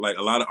Like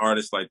a lot of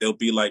artists, like they'll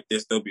be like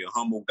this, they'll be a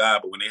humble guy,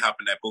 but when they hop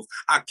in that booth,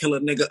 I kill a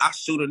nigga, I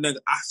shoot a nigga,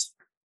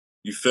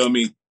 you feel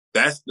me?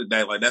 That's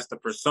the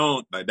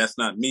persona. Like that's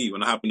not me.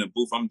 When I hop in the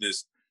booth, I'm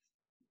just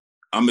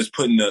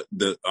putting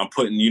I'm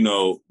putting,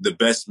 the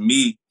best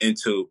me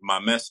into my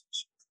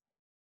message.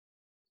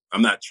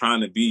 I'm not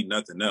trying to be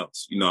nothing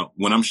else.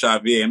 When I'm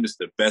ShaiVA, I'm just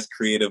the best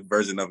creative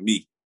version of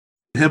me.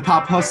 Hip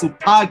Hop Hustle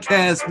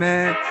Podcast,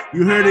 man.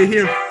 You heard it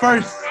here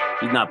first.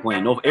 He's not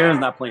playing Aaron's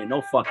not playing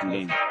no fucking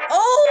game.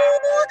 Oh,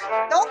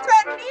 don't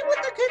threaten me with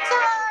a good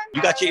time.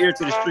 You got your ear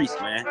to the streets,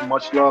 man.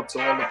 Much love to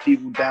all the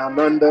people down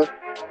under.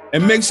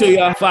 And make sure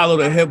y'all follow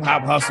the Hip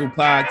Hop Hustle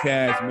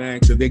Podcast, man,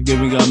 because they're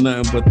giving y'all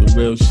nothing but the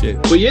real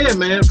shit. But yeah,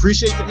 man,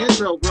 appreciate the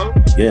intro, bro.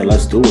 Yeah,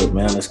 let's do it,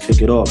 man. Let's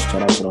kick it off.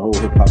 Shout out to the whole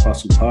Hip Hop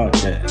Hustle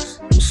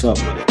Podcast. What's up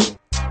with it?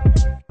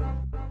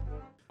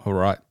 All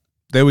right.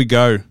 There we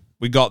go.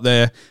 We got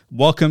there.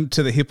 Welcome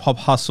to the Hip Hop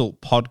Hustle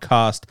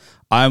Podcast.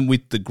 I'm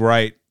with the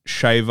great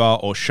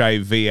ShaiVA or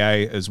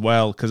ShaiVA as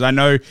well, because I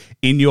know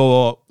in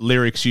your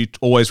lyrics you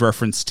always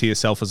reference to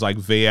yourself as like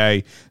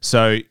VA,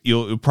 so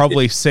you'll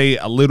probably see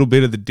a little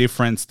bit of the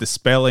difference. The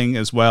spelling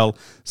as well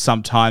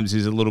sometimes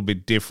is a little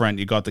bit different.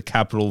 You got the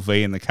capital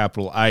V and the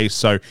capital A,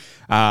 so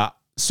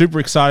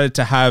super excited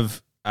to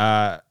have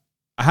how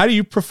do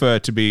you prefer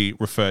to be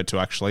referred to,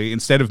 actually,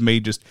 instead of me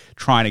just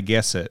trying to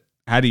guess it?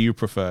 How do you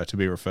prefer to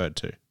be referred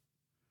to?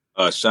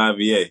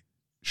 ShaiVA.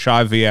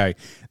 ShaiVA.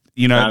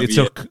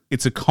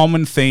 It's a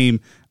common theme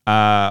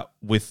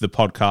with the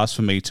podcast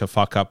for me to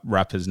fuck up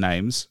rappers'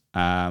 names.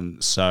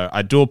 So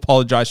I do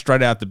apologize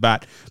straight out the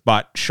bat,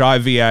 but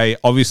ShaiVA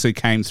obviously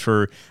came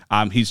through.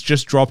 He's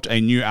just dropped a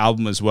new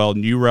album as well,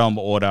 New Realm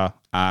Order,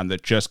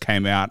 that just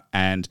came out.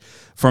 And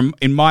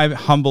in my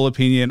humble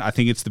opinion, I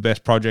think it's the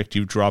best project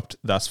you've dropped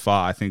thus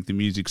far. I think the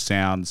music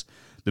sounds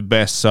the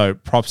best. So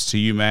props to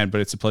you, man. But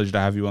it's a pleasure to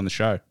have you on the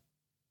show.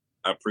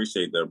 I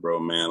appreciate that, bro,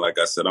 man. Like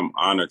I said, I'm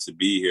honored to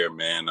be here,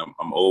 man.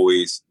 I'm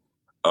always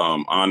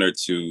honored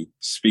to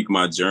speak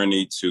my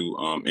journey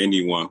to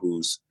anyone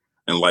who's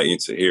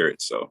enlightened to hear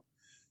it. So,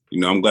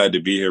 I'm glad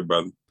to be here,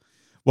 brother.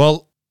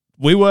 Well,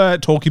 we were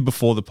talking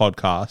before the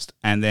podcast,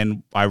 and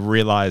then I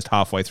realized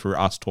halfway through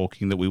us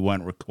talking that we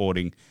weren't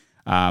recording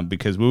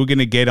because we were going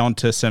to get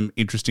onto some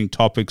interesting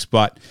topics.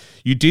 But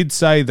you did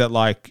say that,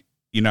 like,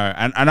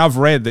 and I've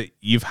read that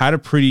you've had a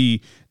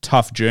pretty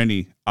tough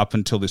journey up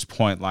until this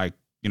point. Like,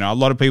 a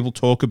lot of people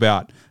talk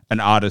about an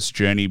artist's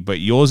journey, but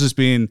yours has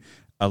been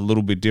a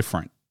little bit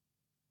different.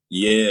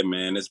 Yeah,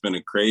 man. It's been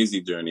a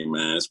crazy journey,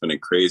 man. It's been a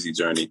crazy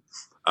journey.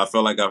 I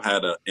feel like I've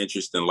had an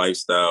interesting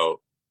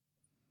lifestyle.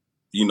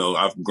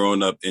 I've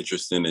grown up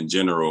interested in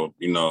general,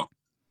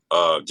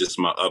 just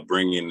my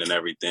upbringing and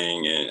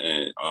everything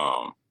and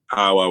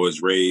how I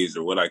was raised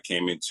or what I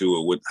came into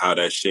or how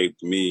that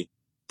shaped me.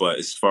 But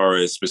as far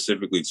as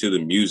specifically to the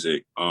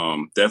music,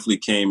 definitely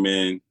came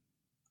in,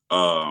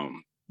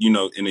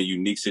 in a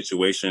unique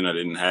situation. I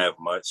didn't have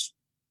much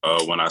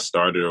when I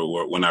started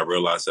or when I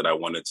realized that I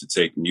wanted to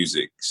take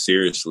music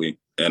seriously.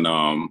 And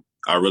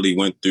I really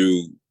went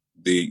through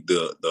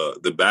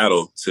the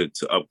battle to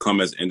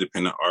upcome as an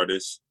independent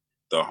artist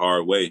the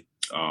hard way.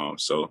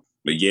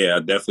 But yeah, I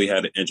definitely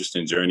had an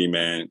interesting journey,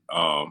 man,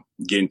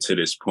 getting to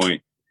this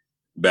point,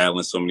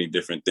 battling so many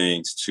different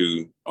things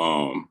to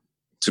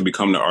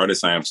become the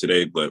artist I am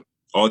today. But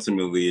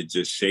ultimately, it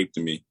just shaped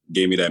me,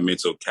 gave me that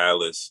mental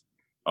callus,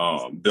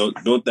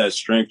 built that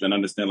strength and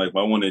understand, like, if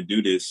I want to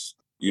do this,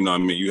 you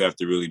have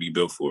to really be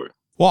built for it.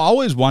 Well, I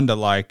always wonder,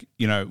 like,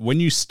 when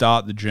you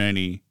start the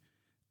journey,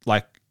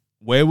 like,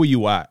 where were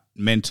you at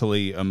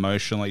mentally,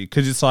 emotionally?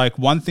 Because it's like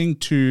one thing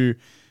to,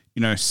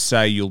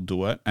 say you'll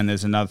do it, and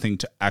there's another thing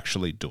to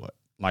actually do it.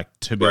 Like,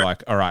 to be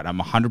like, all right, I'm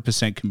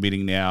 100%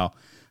 committing now.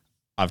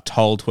 I've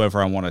told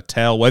whoever I want to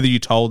tell, whether you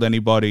told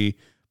anybody,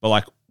 but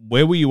like,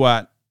 where were you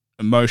at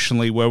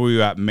emotionally? Where were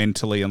you at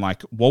mentally? And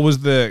like, what was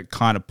the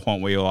kind of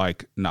point where you're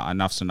like, nah,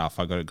 enough's enough.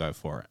 I got to go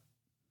for it.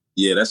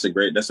 Yeah, that's a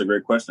great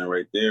question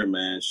right there,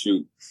 man.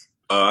 Shoot.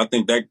 I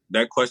think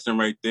that question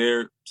right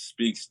there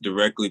speaks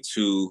directly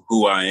to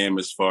who I am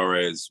as far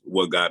as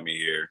what got me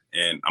here.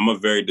 And I'm a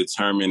very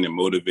determined and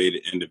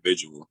motivated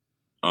individual.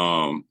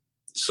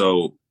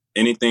 So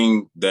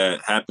anything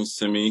that happens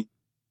to me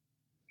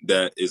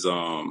that is,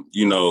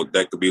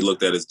 that could be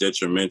looked at as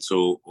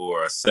detrimental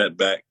or a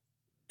setback,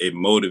 it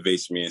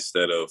motivates me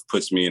instead of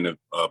puts me in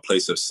a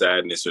place of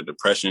sadness or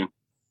depression.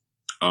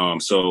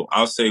 So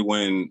I'll say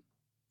when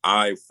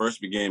I first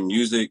began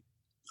music,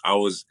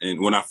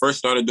 when I first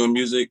started doing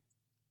music,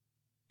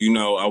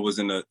 I was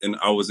in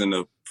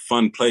a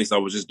fun place. I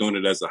was just doing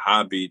it as a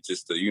hobby,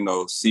 just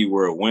to, see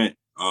where it went.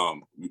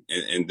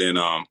 And then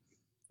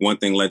one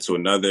thing led to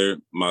another.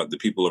 The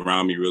people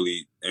around me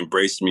really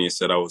embraced me and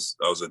said I was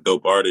a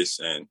dope artist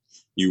and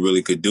you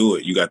really could do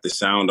it. You got the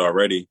sound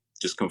already,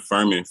 just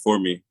confirming for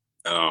me.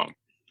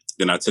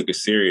 Then I took it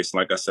serious.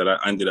 Like I said, I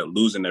ended up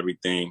losing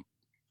everything.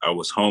 I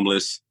was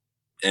homeless.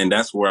 And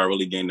that's where I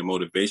really gained the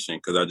motivation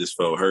because I just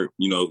felt hurt.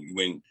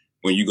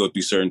 When you go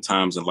through certain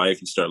times in life,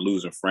 you start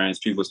losing friends.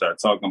 People start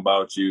talking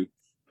about you.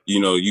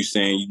 You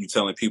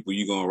telling people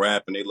you gonna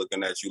rap and they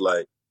looking at you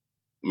like,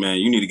 man,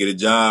 you need to get a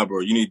job,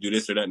 or you need to do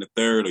this or that and the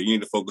third, or you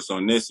need to focus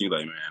on this. And you're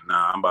like, man,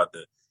 nah, I'm about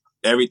to.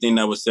 Everything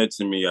that was said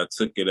to me, I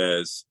took it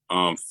as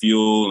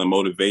fuel and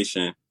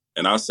motivation.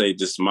 And I'll say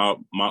just my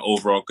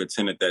overall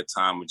content at that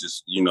time was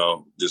just,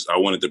 I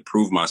wanted to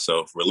prove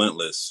myself.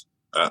 Relentless.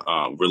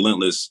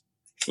 Relentless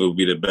would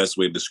be the best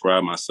way to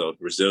describe myself.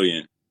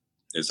 Resilient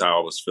is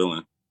how I was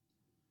feeling.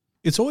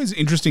 It's always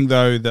interesting,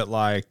 though, that,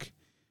 like,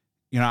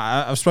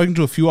 I've spoken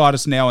to a few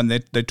artists now, and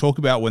they talk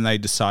about when they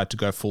decide to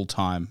go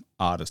full-time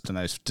artist, and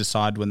they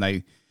decide when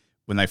they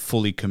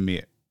fully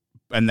commit.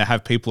 And they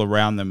have people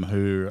around them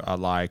who are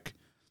like,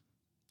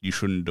 you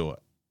shouldn't do it.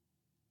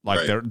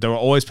 Like, right. there are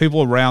always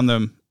people around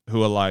them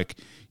who are like,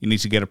 you need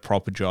to get a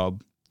proper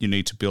job, you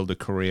need to build a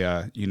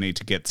career, you need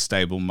to get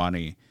stable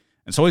money.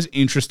 It's always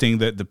interesting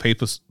that the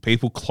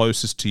people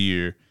closest to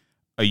you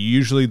are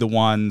usually the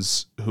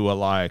ones who are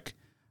like,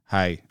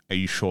 hey, are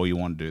you sure you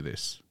want to do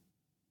this?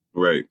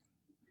 Right.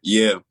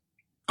 Yeah.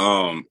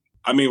 I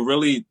mean,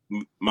 really,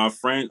 my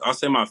friends, I'll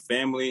say my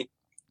family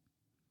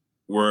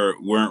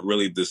weren't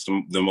really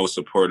the most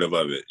supportive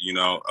of it.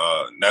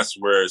 That's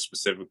where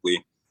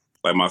specifically,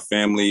 like, my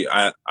family,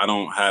 I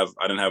didn't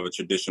have a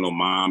traditional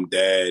mom,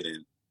 dad,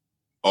 and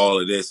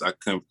all of this. I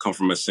come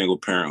from a single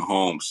parent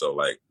home. So,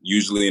 like,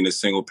 usually in a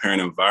single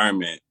parent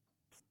environment,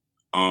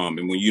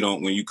 and when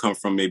you come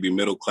from maybe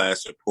middle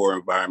class or poor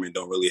environment,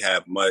 don't really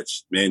have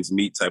much men's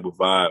meat type of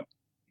vibe.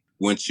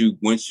 Once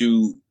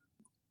you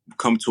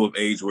come to an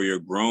age where you're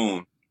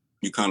grown,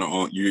 you kind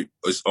of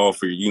it's all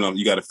for you.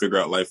 You got to figure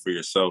out life for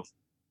yourself.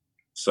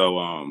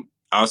 So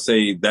I'll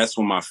say that's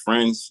when my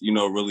friends,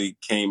 really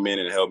came in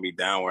and held me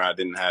down, where I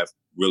didn't have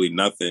really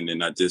nothing,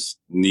 and I just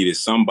needed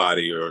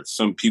somebody or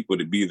some people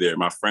to be there.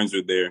 My friends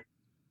were there.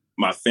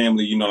 My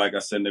family, like I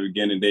said in the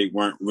beginning, they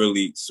weren't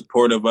really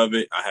supportive of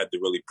it. I had to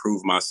really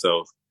prove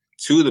myself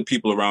to the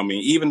people around me,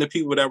 even the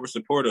people that were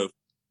supportive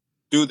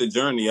through the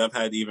journey. I've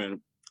had to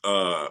even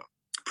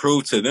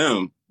prove to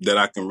them that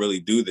I can really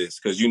do this.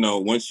 Because,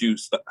 once you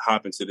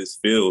hop into this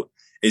field,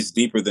 it's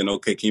deeper than,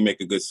 okay, can you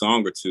make a good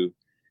song or two?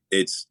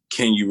 It's,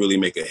 can you really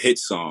make a hit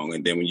song?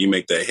 And then when you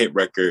make that hit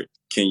record,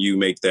 can you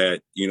make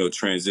that,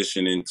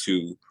 transition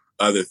into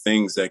other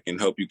things that can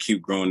help you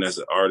keep growing as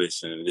an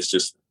artist? And it's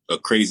just a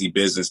crazy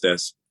business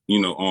that's,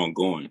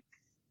 ongoing.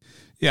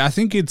 Yeah, I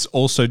think it's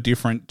also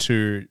different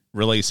to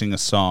releasing a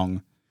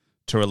song,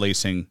 to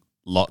releasing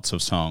lots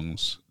of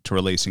songs, to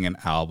releasing an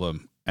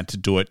album, and to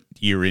do it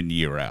year in,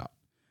 year out.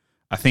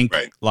 I think,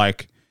 right.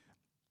 Like,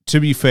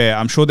 to be fair,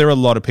 I'm sure there are a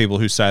lot of people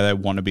who say they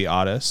want to be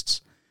artists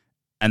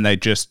and they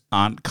just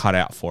aren't cut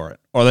out for it,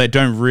 or they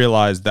don't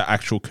realize the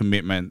actual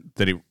commitment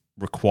that it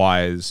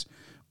requires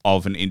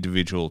of an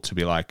individual to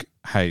be like,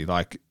 hey,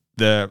 like,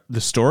 the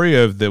story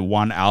of the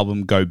one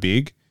album go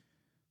big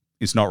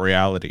is not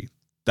reality.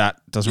 That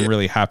doesn't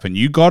really happen.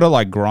 You got to,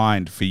 like,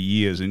 grind for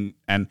years,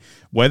 and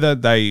whether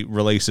they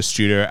release a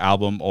studio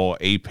album or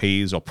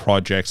EPs or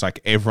projects, like,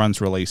 everyone's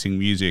releasing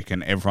music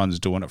and everyone's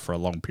doing it for a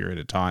long period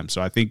of time.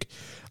 So I think,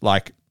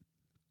 like,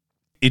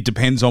 it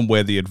depends on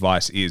where the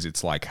advice is.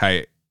 It's like,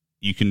 hey,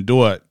 you can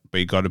do it, but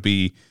you got to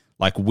be,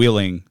 like,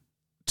 willing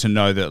to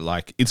know that,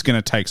 like, it's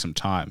going to take some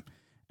time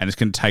and it's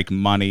going to take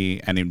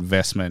money and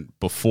investment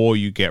before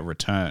you get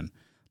return.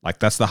 Like,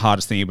 that's the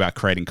hardest thing about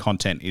creating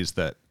content, is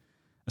that,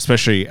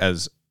 especially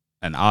as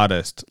an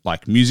artist,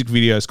 like, music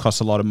videos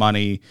cost a lot of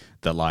money.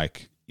 That,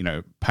 like,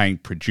 paying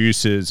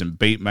producers and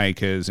beat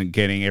makers and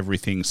getting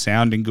everything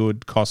sounding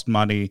good cost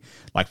money.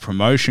 Like,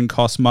 promotion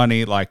costs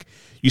money. Like,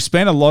 you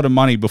spend a lot of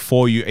money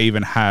before you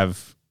even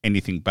have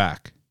anything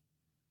back.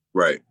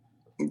 Right.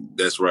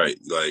 That's right.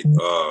 Like,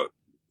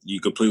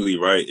 you completely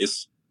right.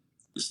 It's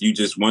you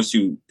just, once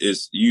you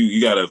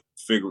got to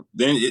figure,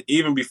 then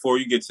even before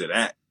you get to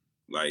that,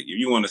 like, if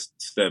you want to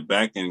step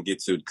back and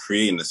get to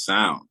creating the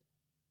sound,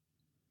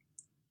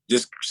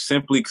 just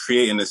simply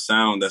creating a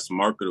sound that's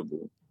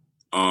marketable,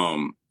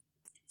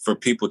 for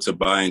people to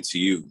buy into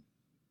you,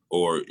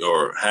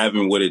 or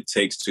having what it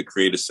takes to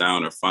create a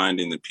sound, or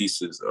finding the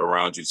pieces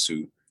around you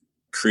to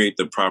create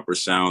the proper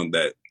sound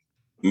that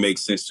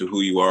makes sense to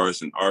who you are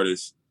as an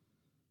artist.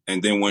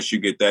 And then once you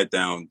get that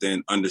down,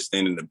 then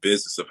understanding the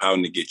business of how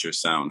to get your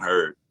sound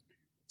heard.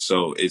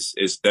 So it's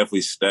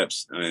definitely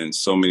steps and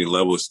so many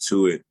levels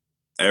to it.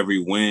 Every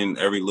win,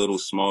 every little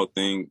small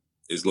thing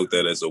is looked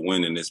at as a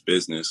win in this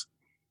business.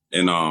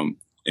 And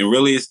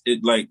really, it's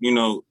like,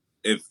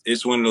 if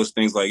it's one of those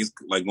things, like, it's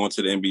like going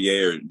to the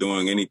NBA or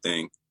doing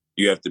anything,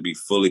 you have to be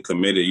fully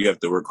committed. You have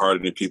to work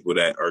harder than people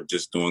that are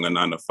just doing a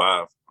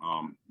 9-to-5.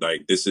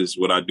 Like, this is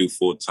what I do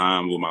full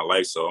time with my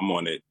life, so I'm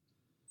on it.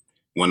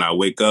 When I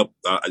wake up,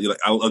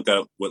 I look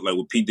at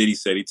what P. Diddy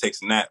said. He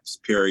takes naps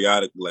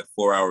periodically, like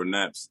 4-hour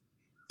naps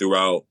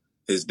throughout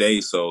his day.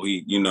 So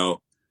he's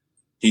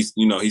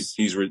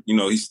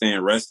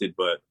staying rested,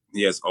 but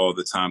he has all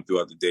the time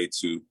throughout the day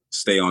to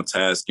stay on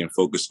task and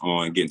focus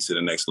on getting to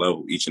the next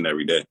level each and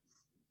every day.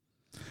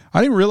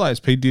 I didn't realize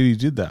P. Diddy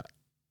did that.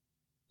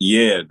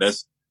 Yeah,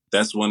 that's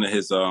one of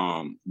his just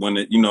one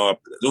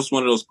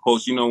of those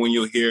quotes. When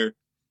you'll hear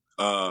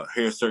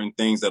hear certain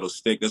things that'll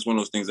stick. That's one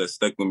of those things that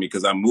stuck with me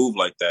because I move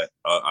like that.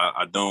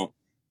 I don't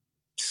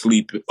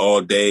sleep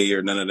all day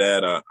or none of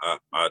that.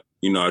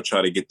 I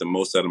try to get the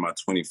most out of my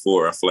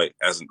 24. I feel like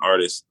as an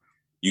artist,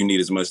 you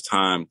need as much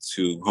time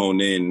to hone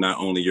in not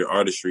only your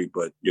artistry,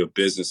 but your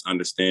business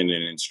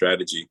understanding and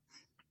strategy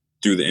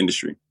through the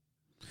industry.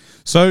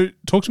 So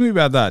talk to me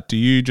about that. Do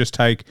you just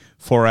take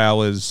 4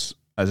 hours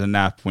as a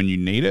nap when you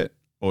need it?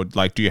 Or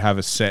like, do you have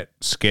a set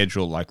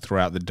schedule like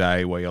throughout the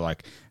day where you're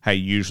like, hey,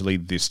 usually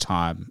this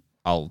time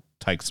I'll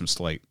take some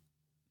sleep?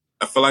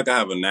 I feel like I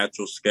have a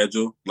natural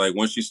schedule. Like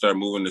once you start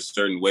moving a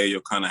certain way,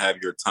 you'll kind of have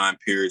your time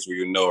periods where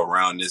you know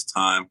around this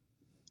time,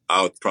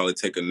 I'll probably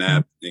take a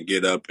nap and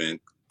get up and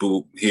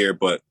boot here.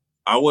 But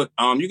I would,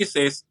 you could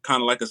say it's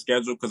kind of like a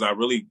schedule because I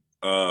really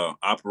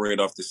operate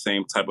off the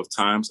same type of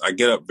times. I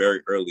get up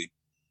very early.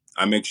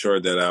 I make sure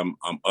that I'm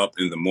up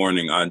in the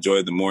morning. I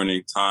enjoy the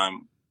morning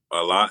time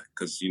a lot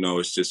because,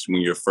 it's just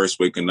when you're first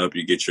waking up,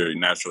 you get your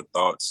natural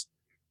thoughts.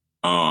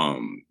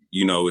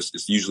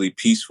 It's usually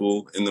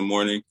peaceful in the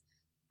morning.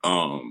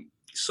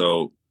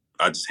 So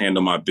I just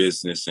handle my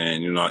business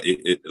and,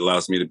 it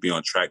allows me to be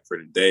on track for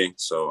the day.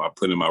 So I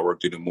put in my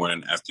work through the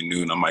morning,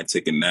 afternoon. I might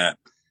take a nap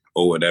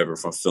or whatever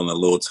if I'm feeling a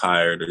little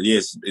tired. Or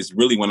it's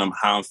really when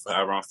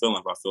however I'm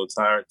feeling. If I feel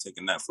tired, take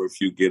a nap for a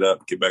few, get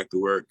up, get back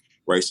to work,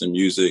 write some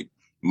music,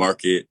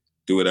 market,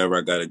 do whatever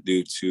I got to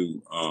do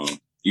to,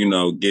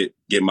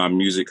 get my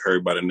music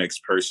heard by the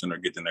next person or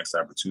get the next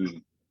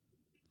opportunity.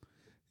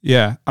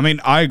 Yeah. I mean,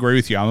 I agree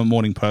with you. I'm a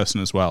morning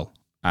person as well.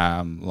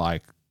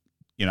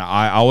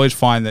 I always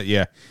find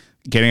that,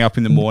 getting up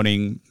in the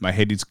morning, my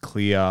head is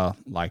clear.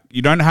 Like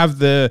you don't have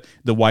the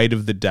weight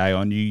of the day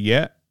on you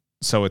yet.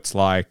 So it's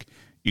like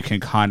you can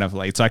kind of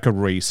it's like a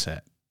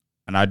reset.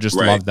 And I just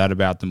love that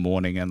about the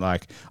morning. And I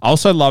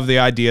also love the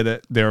idea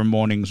that there are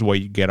mornings where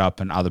you get up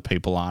and other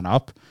people aren't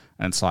up.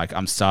 And it's like,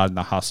 I'm starting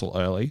the hustle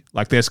early.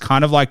 Like there's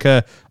kind of like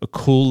a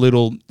cool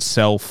little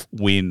self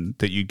win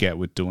that you get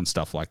with doing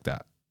stuff like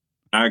that.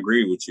 I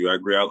agree with you. I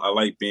agree. I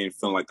like feeling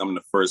like I'm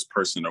the first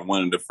person or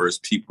one of the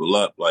first people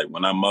up. Like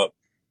when I'm up,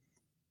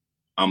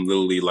 I'm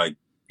literally like,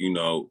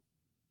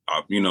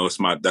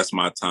 that's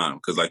my time.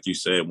 Cause like you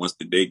said, once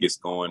the day gets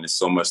going, there's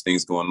so much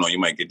things going on. You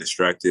might get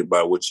distracted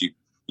by what you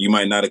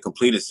might not have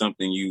completed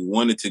something you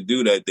wanted to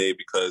do that day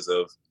because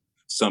of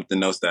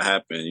something else that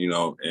happened,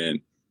 and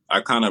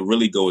I kind of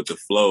really go with the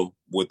flow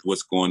with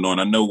what's going on.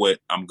 I know what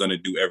I'm going to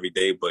do every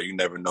day, but you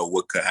never know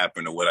what could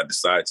happen or what I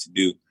decide to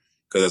do.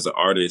 Cause as an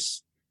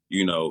artist,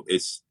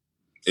 it's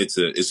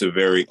a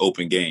very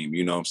open game.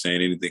 You know what I'm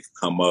saying? Anything could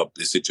come up.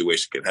 The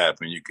situation could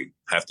happen. You could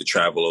have to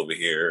travel over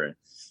here. And,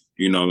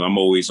 I'm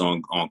always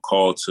on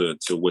call to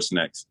what's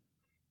next.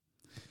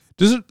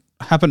 Does it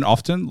happen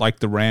often, like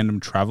the random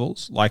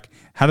travels? Like,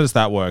 how does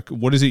that work?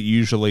 What is it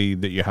usually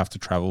that you have to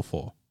travel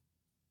for?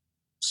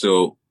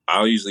 So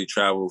I'll usually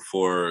travel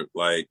for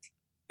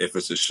if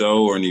it's a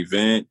show or an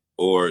event,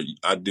 or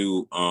I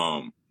do.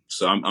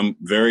 So I'm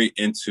very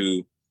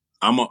into.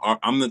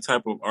 I'm the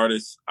type of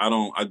artist.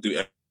 I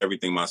do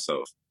everything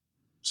myself.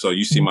 So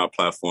you see my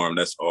platform,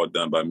 that's all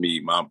done by me.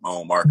 My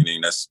own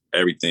marketing, that's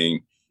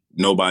everything.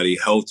 Nobody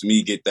helped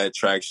me get that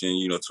traction.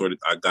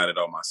 I got it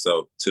all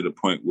myself to the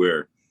point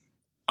where,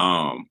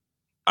 I'm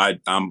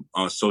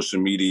a social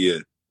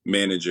media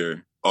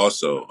manager.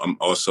 Also, I'm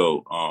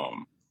also,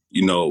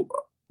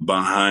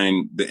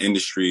 behind the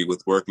industry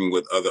with working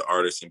with other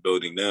artists and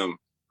building them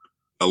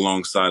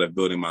alongside of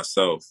building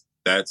myself.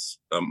 That's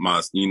how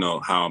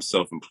I'm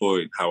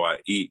self-employed, how I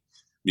eat,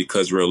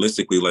 because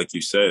realistically, like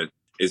you said,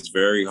 it's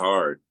very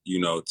hard,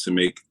 to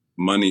make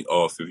money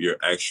off of your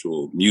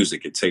actual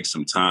music. It takes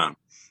some time.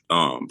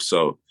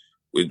 So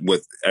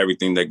with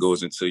everything that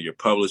goes into your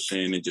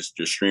publishing and just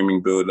your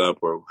streaming build up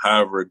or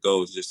however it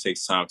goes, it just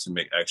takes time to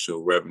make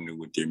actual revenue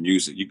with your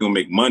music. You can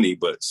make money,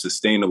 but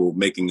sustainable,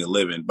 making a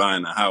living,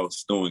 buying a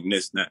house, doing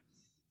this, and that.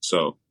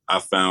 So I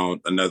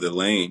found another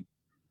lane,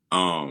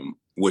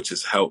 which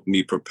has helped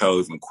me propel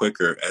even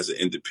quicker as an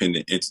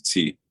independent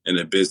entity in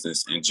a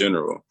business in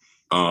general.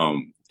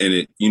 And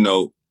it,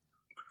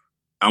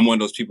 I'm one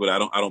of those people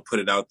that I don't put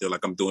it out there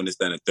like I'm doing this,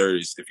 that, and the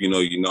 30s. If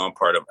I'm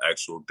part of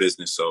actual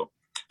business. So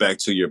back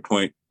to your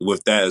point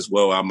with that as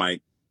well, I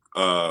might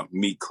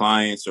meet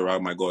clients or I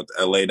might go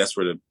to LA. That's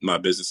where my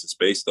business is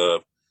based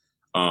of.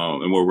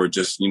 And where we're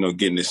just,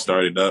 getting it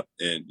started up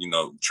and,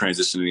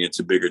 transitioning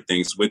into bigger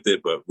things with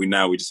it. But we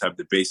just have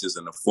the basis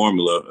and the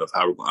formula of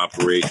how we're going to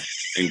operate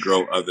and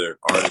grow other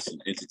artists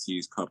and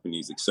entities,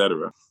 companies,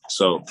 etc.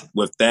 So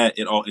with that,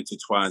 it all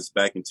intertwines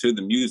back into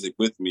the music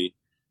with me,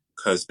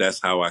 because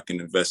that's how I can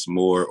invest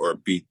more or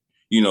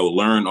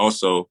learn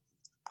also,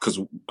 because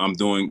I'm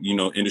doing,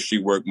 industry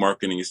work,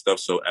 marketing and stuff.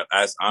 So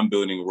as I'm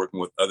building and working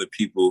with other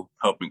people,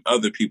 helping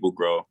other people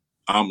grow,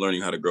 I'm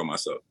learning how to grow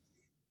myself.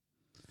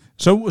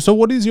 So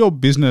what is your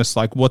business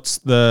like? What's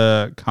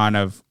the kind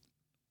of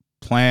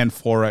plan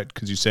for it?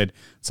 Because you said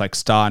it's like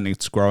starting,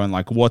 it's growing.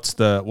 Like, what's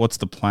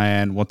the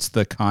plan? What's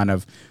the kind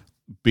of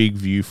big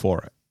view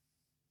for it?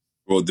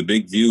 Well, the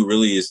big view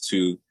really is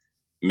to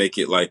make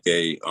it like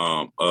a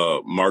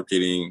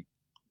marketing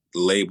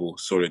label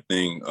sort of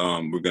thing.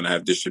 We're going to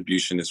have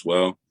distribution as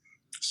well.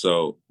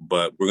 So,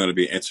 but we're going to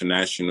be an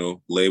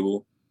international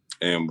label.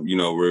 And, you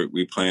know,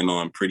 we plan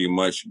on pretty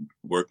much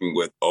working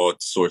with all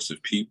sorts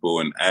of people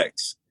and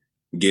acts,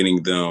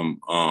 getting them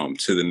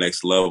to the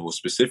next level,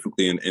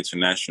 specifically in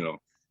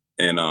international.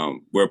 And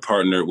we're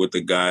partnered with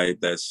a guy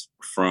that's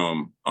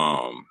from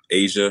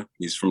Asia.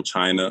 He's from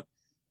China,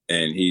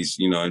 and he's,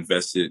 you know,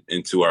 invested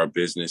into our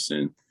business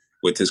and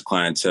with his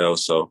clientele.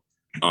 So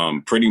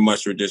pretty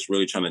much we're just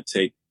really trying to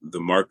take the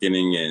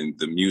marketing and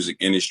the music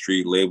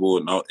industry label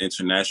and all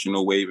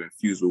international wave and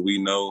fuse what we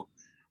know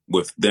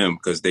with them,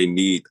 because they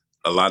need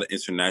a lot of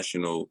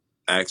international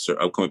acts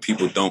or upcoming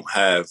people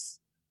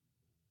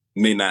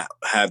may not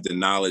have the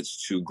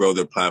knowledge to grow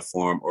their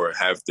platform or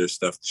have their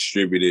stuff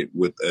distributed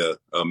with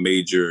a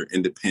major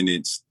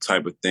independence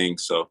type of thing.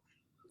 So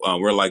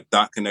we're like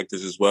dot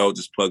connectors as well,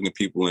 just plugging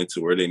people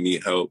into where they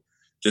need help,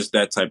 just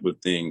that type of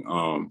thing.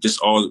 Just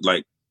all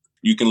like,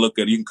 you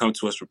can come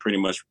to us for pretty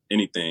much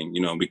anything,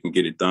 you know, we can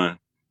get it done.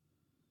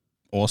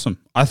 Awesome.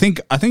 I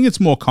think it's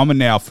more common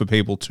now for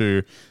people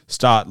to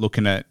start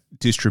looking at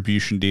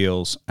distribution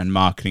deals and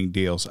marketing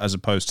deals as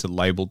opposed to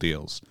label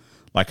deals.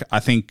 Like, I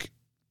think,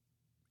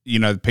 you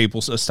know,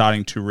 people are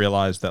starting to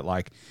realize that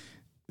like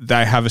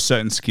they have a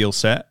certain skill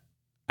set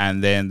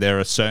and then there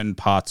are certain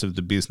parts of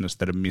the business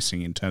that are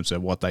missing in terms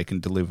of what they can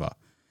deliver.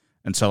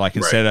 And so like,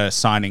 instead of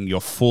signing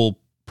your full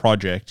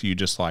project, you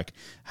just like,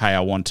 hey,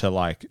 I want to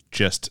like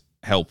just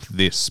help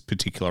this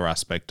particular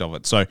aspect of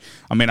it. So,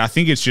 I mean, I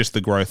think it's just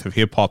the growth of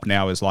hip hop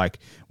now is like,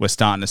 we're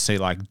starting to see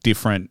like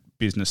different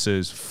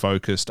businesses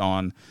focused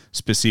on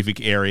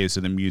specific areas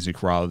of the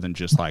music rather than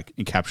just like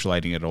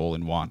encapsulating it all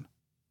in one.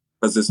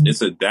 Because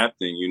it's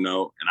adapting, you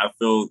know, and I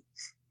feel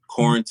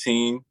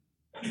quarantine,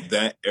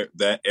 that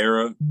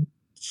era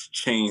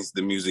changed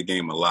the music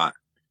game a lot,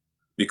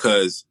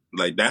 because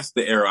like that's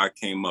the era I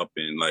came up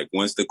in. Like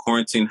once the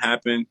quarantine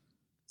happened,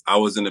 I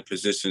was in a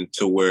position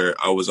to where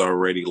I was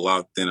already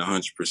locked in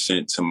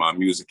 100% to my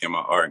music and my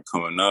art and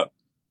coming up.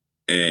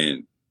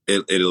 And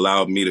it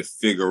allowed me to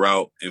figure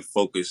out and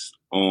focus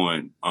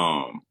on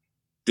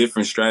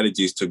different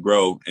strategies to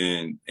grow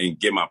and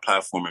get my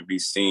platform and be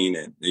seen.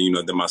 And, you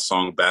know, then my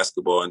song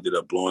Basketball ended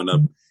up blowing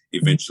up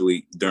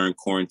eventually during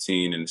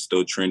quarantine and it's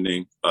still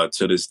trending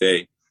to this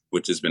day,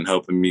 which has been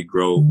helping me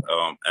grow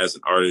as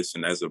an artist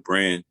and as a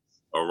brand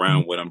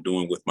around what I'm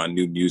doing with my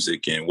new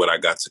music and what I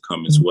got to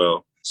come as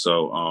well.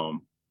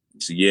 So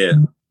yeah.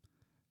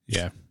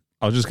 Yeah.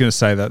 I was just going to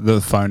say that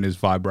the phone is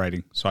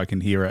vibrating so I can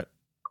hear it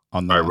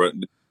on the... Right,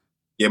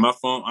 yeah, my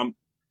phone,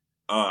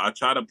 I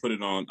try to put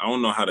it on. I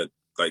don't know how to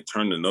like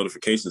turn the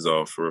notifications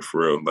off for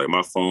real. Like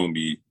my phone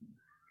be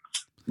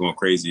going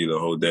crazy the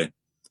whole day.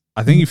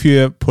 I think if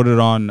you put it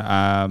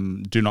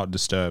on do not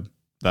disturb,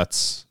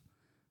 that's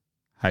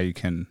how you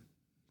can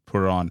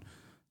put it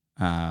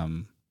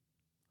on.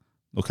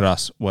 Look at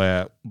us.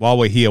 While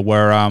we're here,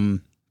 we're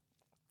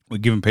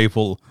giving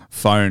people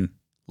phone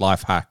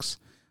life hacks.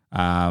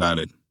 Got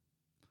it.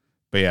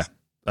 But yeah,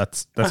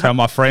 that's how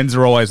my friends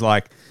are always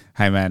like,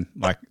 hey man,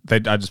 like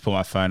I just put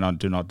my phone on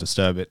do not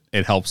disturb it.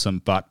 It helps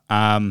them. But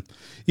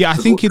yeah, I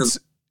think it's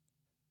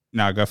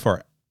no, go for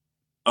it.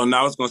 Oh no,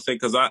 I was gonna say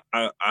because I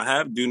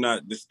have do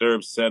not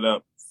disturb set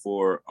up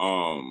for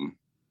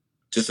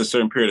just a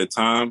certain period of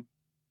time.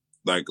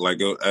 Like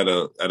at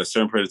a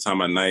certain period of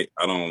time at night,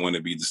 I don't want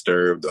to be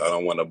disturbed. I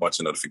don't want a bunch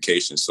of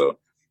notifications. So,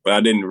 but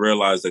I didn't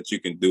realize that you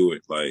can do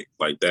it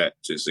like that.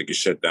 Just it can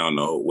shut down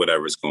the whole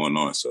whatever's going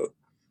on. So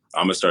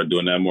I'm gonna start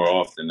doing that more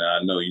often. Now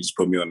I know you just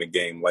put me on the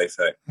game life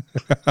hack.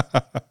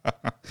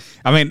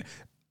 I mean,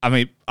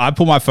 I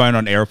put my phone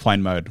on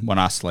airplane mode when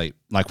I sleep.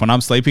 Like when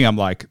I'm sleeping, I'm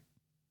like,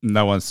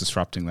 no one's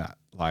disrupting that.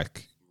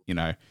 Like, you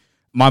know,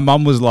 my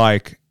mum was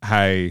like,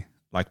 hey,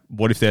 like,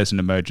 what if there's an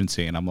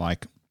emergency? And I'm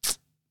like,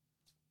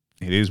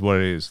 it is what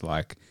it is.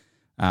 Like,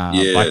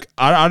 like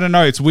I don't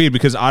know. It's weird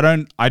because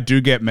I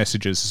do get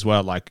messages as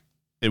well, like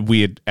at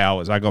weird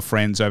hours. I got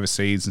friends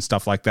overseas and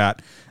stuff like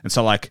that. And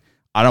so like,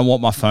 I don't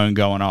want my phone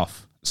going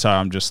off. So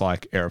I'm just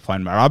like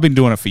airplane mode. I've been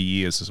doing it for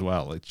years as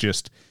well. It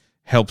just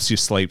helps you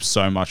sleep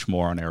so much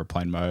more on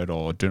airplane mode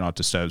or do not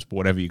disturb,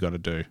 whatever you got to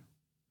do.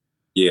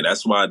 Yeah,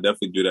 that's why I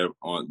definitely do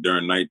that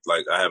during night.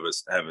 Like I have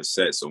a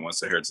set. So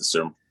once I hear it's a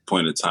certain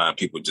point in time,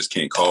 people just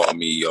can't call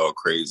me all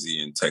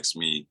crazy and text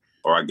me,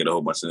 or I get a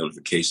whole bunch of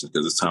notifications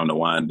because it's time to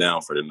wind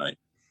down for the night.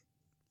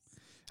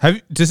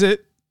 Does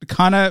it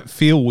kind of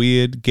feel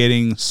weird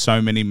getting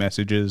so many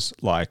messages,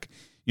 like,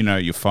 you know,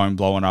 your phone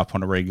blowing up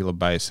on a regular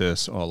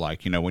basis, or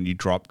like, you know, when you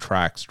drop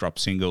tracks, drop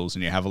singles,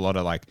 and you have a lot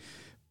of like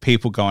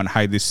people going,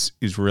 hey, this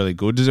is really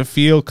good. Does it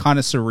feel kind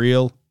of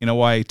surreal in a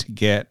way to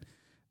get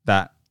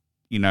that,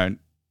 you know,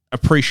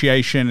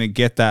 appreciation and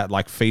get that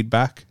like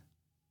feedback?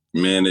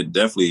 Man, it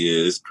definitely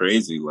is. It's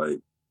crazy. Like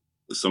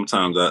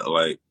sometimes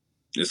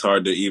it's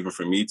hard to even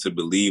for me to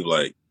believe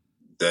like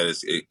that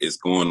it's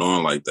going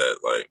on like that.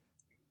 Like,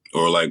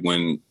 or like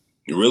when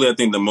really, I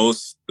think the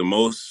most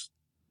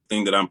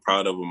thing that I'm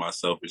proud of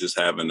myself is just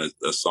having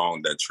a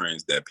song that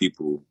trends, that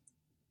people,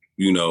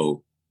 you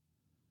know,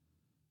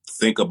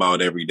 think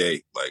about every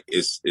day. Like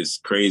it's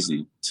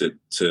crazy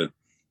to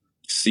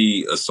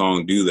see a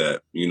song do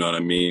that. You know what I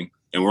mean?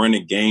 And we're in a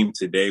game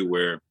today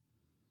where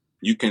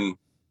you can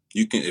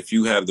if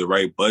you have the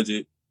right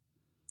budget,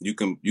 you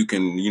can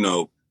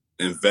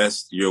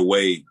invest your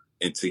way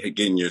into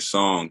getting your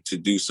song to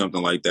do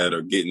something like that,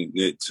 or getting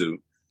it to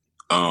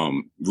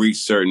reach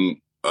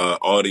certain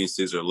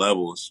audiences or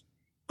levels.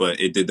 But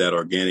it did that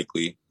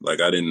organically.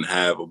 Like I didn't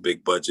have a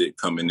big budget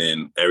coming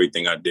in.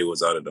 Everything I did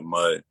was out of the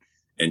mud,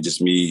 and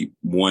just me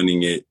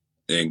wanting it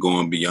and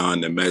going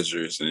beyond the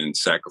measures and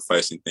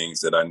sacrificing things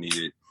that I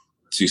needed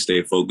to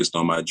stay focused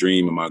on my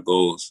dream and my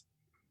goals.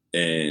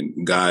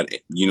 And God,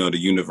 the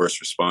universe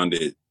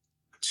responded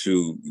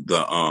to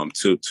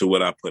the to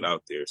what I put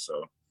out there.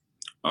 So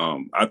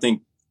I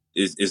think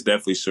it's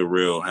definitely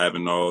surreal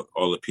having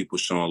all the people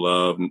showing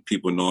love and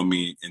people knowing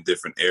me in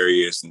different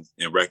areas and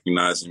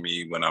recognizing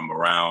me when I'm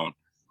around.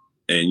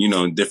 And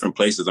in different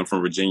places. I'm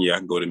from Virginia. I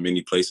can go to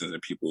many places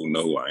and people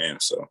know who I am.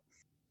 So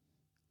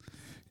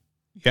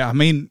yeah, I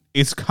mean,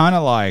 it's kind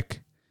of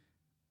like,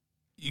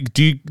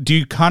 do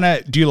you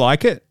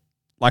like it?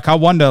 Like, I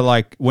wonder,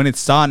 like, when it's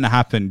starting to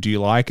happen, do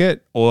you like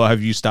it? Or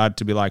have you started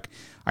to be like,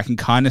 I can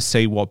kind of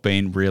see what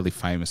being really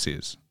famous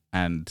is,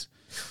 and it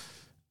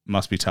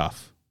must be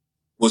tough?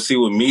 Well, see,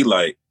 with me,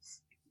 like,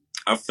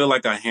 I feel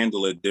like I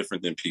handle it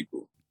different than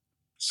people.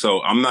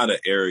 So I'm not an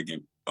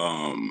arrogant,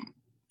 talent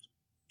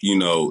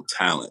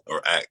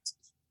or act.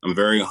 I'm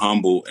very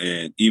humble,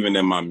 and even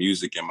in my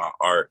music and my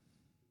art,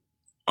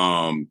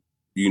 I'm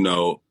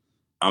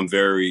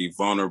very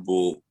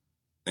vulnerable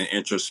and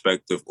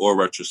introspective or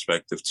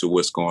retrospective to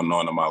what's going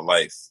on in my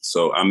life.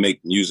 So I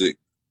make music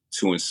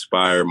to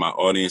inspire my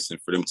audience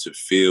and for them to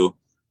feel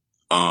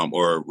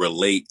or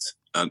relate,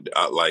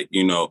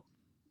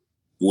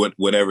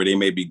 whatever they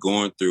may be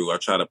going through. I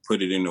try to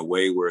put it in a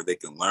way where they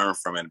can learn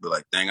from it and be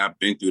like, dang, I've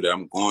been through that.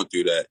 I'm going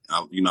through that.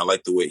 I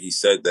like the way he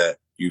said that.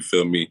 You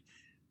feel me?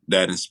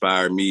 That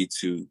inspired me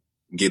to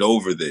get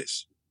over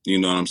this. You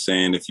know what I'm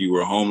saying? If you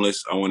were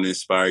homeless, I want to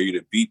inspire you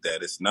to beat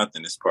that. It's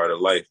nothing. It's part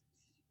of life.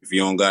 If you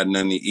don't got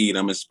nothing to eat,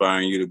 I'm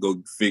inspiring you to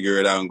go figure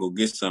it out and go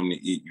get something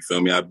to eat. You feel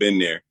me? I've been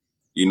there.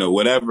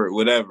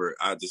 Whatever.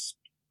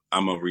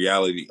 I'm a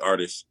reality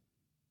artist.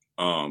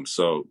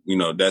 So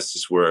that's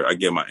just where I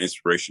get my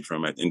inspiration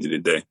from at the end of the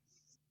day.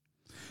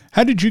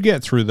 How did you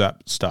get through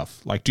that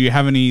stuff? Like, do you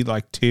have any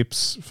like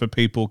tips for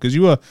people? Because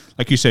you were,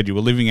 like you said, you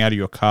were living out of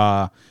your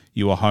car,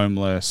 you were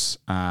homeless,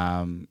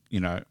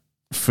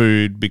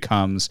 food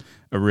becomes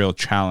a real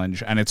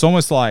challenge. And it's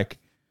almost like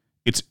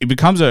it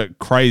becomes a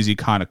crazy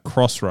kind of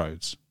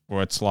crossroads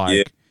where it's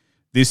like,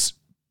 this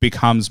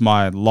becomes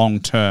my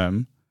long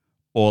term,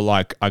 or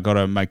like I got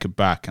to make it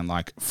back. And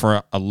like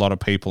for a lot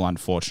of people,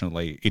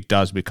 unfortunately, it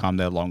does become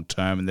their long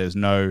term, and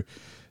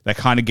they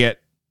kind of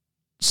get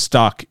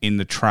stuck in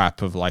the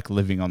trap of like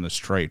living on the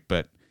street.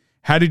 But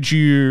how did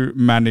you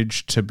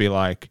manage to be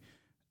like,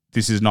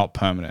 this is not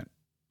permanent?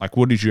 Like,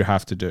 what did you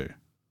have to do?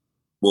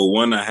 Well,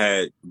 one, I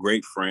had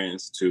great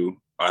friends too.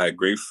 I had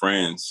great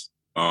friends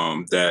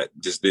that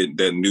just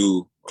that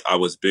knew I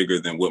was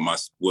bigger than what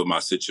my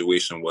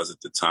situation was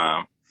at the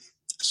time.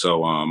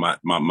 So my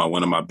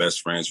one of my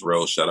best friends,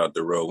 Ro, shout out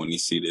to Ro when he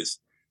see this,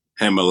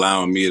 him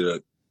allowing me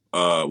to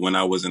when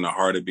I was in the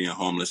heart of being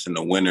homeless in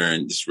the winter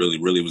and just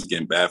really, really was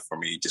getting bad for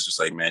me, he just was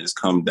like, man,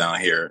 just come down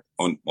here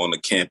on the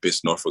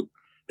campus, the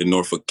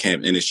Norfolk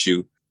camp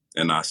NSU.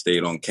 And I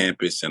stayed on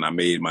campus and I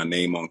made my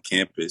name on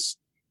campus.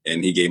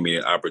 And he gave me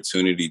an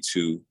opportunity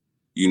to,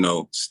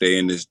 stay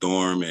in this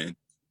dorm and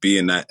be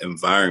in that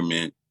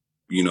environment,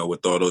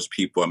 with all those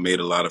people. I made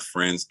a lot of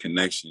friends,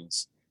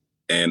 connections.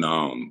 And,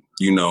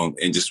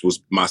 and just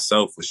was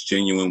myself, was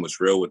genuine, was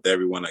real with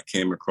everyone I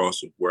came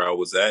across, with where I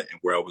was at and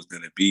where I was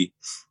going to be.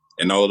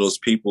 And all of those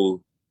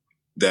people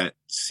that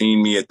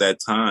seen me at that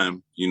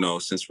time,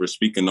 since we're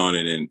speaking on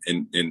it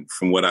and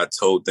from what I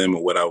told them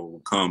and what I will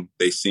become,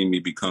 they seen me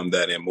become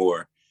that and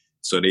more.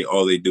 So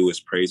all they do is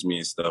praise me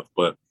and stuff.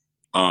 But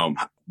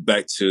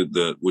back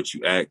to what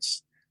you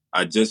asked,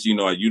 I just,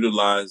 I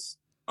utilized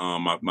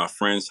my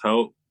friends'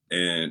 help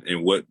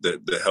and what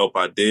the help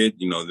I did,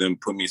 them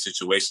put me in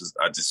situations.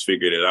 I just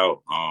figured it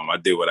out. I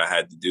did what I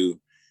had to do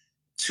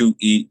to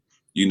eat.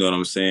 You know what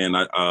I'm saying?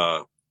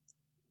 I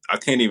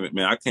can't even,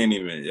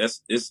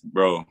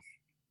 bro.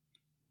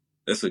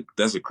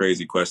 That's a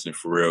crazy question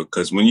for real.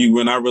 Cause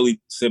when I really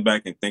sit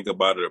back and think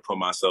about it or put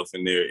myself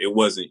in there, it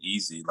wasn't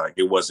easy. Like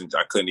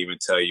I couldn't even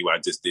tell you I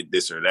just did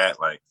this or that.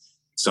 Like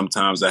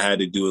sometimes I had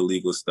to do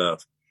illegal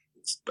stuff.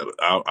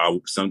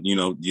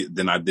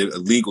 Then I did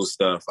illegal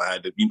stuff. I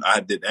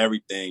did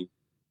everything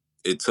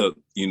it took,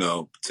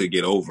 to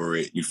get over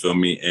it. You feel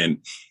me? And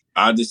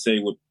I just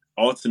say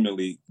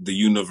ultimately the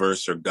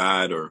universe or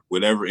God or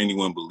whatever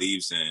anyone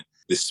believes in,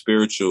 the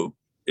spiritual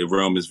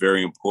realm is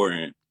very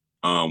important.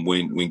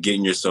 When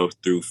getting yourself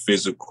through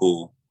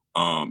physical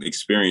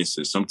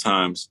experiences,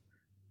 sometimes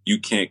you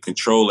can't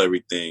control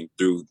everything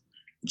through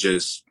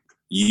just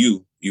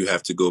you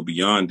have to go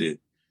beyond it.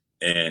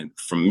 And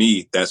for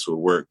me, that's what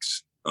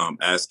works.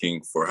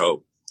 Asking for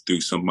help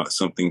through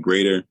something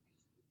greater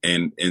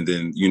and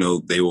then, you know,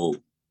 they will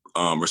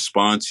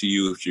respond to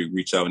you if you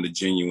reach out in a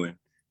genuine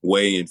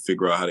way and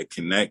figure out how to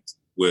connect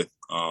with,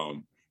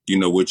 you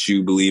know, what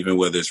you believe in,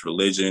 whether it's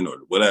religion or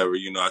whatever.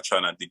 You know, I try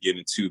not to get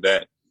into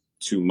that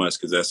too much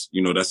because that's,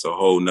 you know, that's a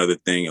whole nother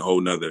thing, a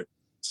whole nother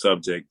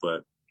subject.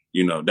 But,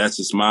 you know, that's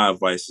just my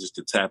advice, is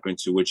to tap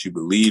into what you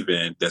believe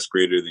in that's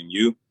greater than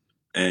you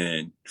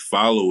and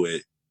follow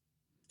it,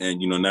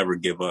 and, you know, never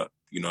give up.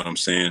 You know what I'm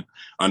saying?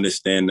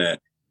 Understand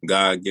that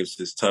God gives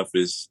his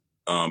toughest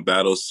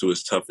battles to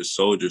his toughest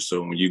soldiers.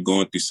 So when you're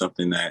going through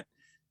something that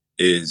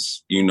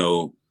is, you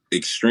know,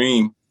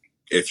 extreme,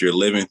 if you're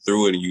living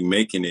through it and you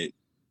making it,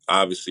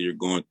 obviously you're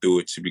going through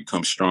it to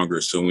become stronger.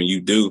 So when you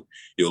do,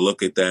 you'll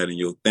look at that and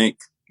you'll thank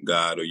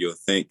God, or you'll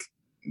thank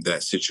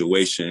that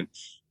situation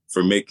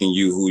for making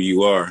you who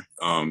you are.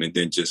 And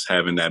then just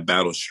having that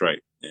battle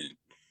strike. And,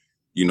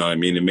 you know what I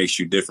mean? It makes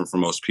you different from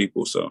most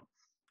people. So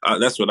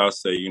that's what I'll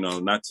say, you know,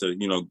 not to,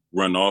 you know,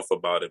 run off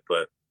about it,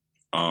 but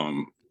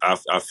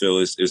I feel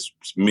it's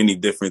many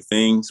different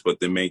things, but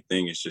the main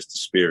thing is just the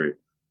spirit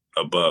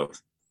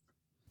above.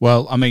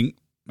 Well, I mean,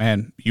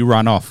 man, you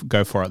run off,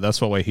 go for it.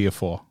 That's what we're here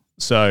for.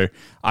 So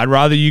I'd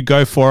rather you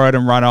go for it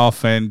and run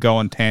off and go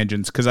on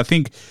tangents, because I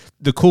think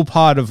the cool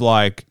part of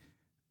like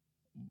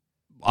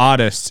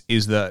artists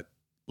is that,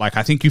 like,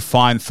 I think you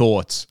find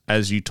thoughts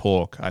as you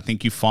talk. I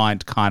think you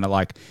find kind of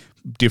like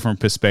different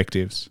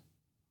perspectives.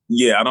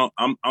 Yeah,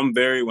 I'm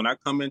very, when I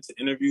come into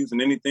interviews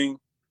and anything,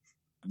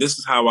 this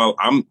is how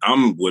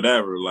I'm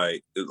whatever,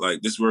 like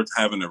this, we're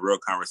having a real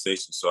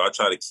conversation. So I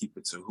try to keep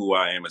it to who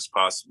I am as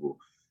possible.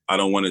 I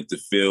don't want it to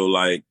feel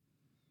like,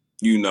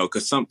 you know,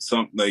 because some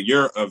like,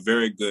 you're a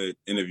very good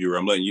interviewer.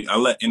 I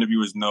let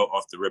interviewers know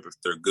off the rip if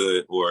they're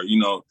good, or, you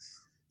know,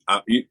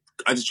 I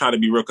just try to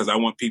be real because I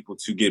want people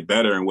to get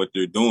better in what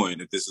they're doing,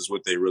 if this is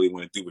what they really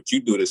want to do. But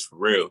you do this for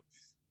real,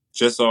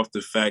 just off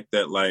the fact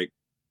that, like,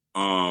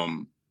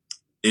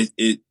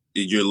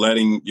 you're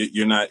letting,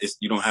 you're not,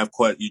 you don't have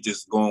quite, you're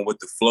just going with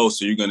the flow.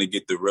 So you're going to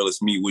get the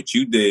realest me. What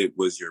you did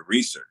was your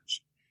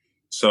research.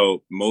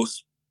 So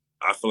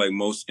I feel like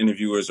most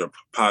interviewers or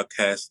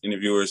podcast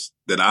interviewers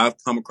that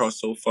I've come across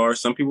so far,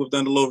 some people have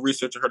done a little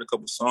research and heard a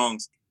couple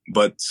songs,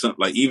 but some,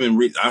 like, even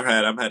I've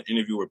had an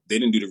interview where they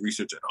didn't do the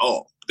research at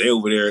all. They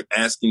over there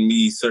asking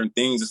me certain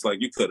things. It's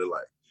like, you could have,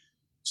 like,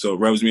 so it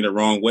rubs me the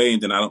wrong way.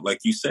 And then I don't, like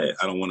you said,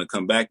 I don't want to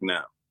come back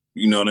now.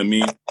 You know what I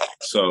mean?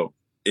 So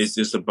it's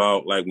just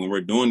about, like, when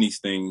we're doing these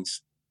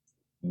things,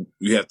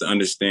 you have to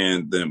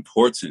understand the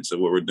importance of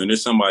what we're doing.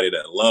 There's somebody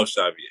that loves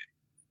ShaiVA.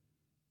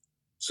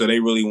 So they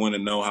really want to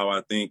know how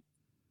I think,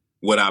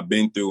 what I've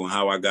been through, and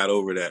how I got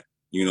over that.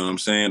 You know what I'm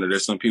saying? Or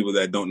there's some people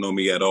that don't know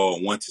me at all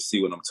and want to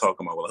see what I'm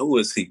talking about. Well, who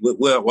is he?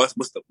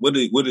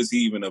 What is he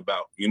even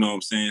about? You know what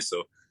I'm saying?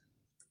 So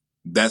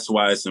that's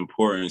why it's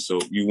important. So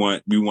we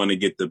want to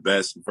get the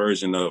best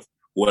version of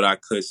what I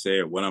could say,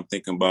 or what I'm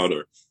thinking about,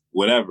 or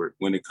whatever,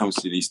 when it comes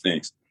to these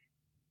things.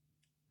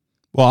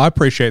 Well, I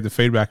appreciate the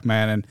feedback,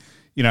 man. And,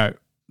 you know,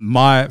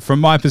 from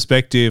my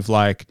perspective,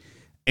 like,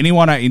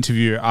 anyone I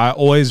interview, I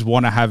always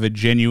want to have a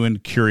genuine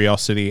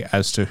curiosity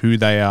as to who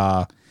they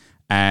are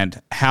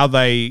and how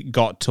they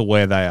got to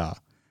where they are.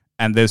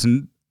 And there's,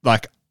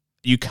 like,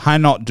 you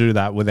cannot do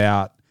that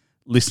without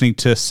listening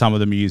to some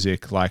of the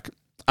music. Like,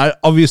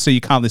 obviously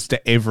you can't listen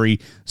to every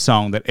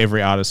song that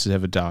every artist has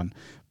ever done,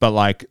 but,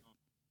 like,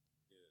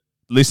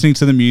 listening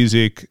to the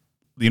music,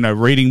 you know,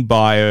 reading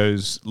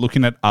bios,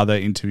 looking at other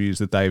interviews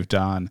that they've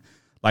done.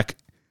 Like,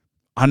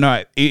 I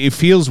know it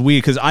feels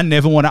weird because I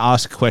never want to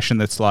ask a question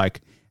that's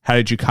like, how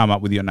did you come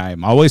up with your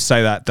name? I always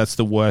say that's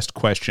the worst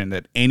question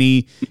that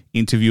any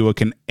interviewer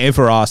can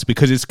ever ask,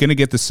 because it's going to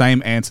get the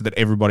same answer that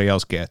everybody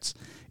else gets.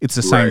 It's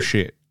the same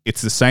shit.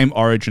 It's the same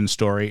origin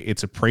story.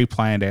 It's a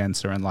pre-planned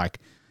answer. And, like,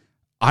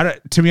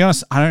 to be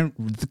honest, I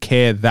don't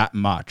care that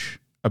much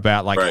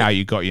about, like, how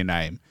you got your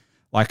name.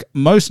 Like,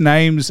 most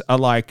names are,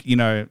 like, you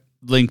know,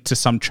 linked to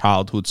some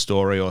childhood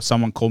story, or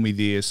someone called me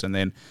this and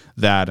then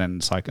that,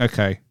 and it's like,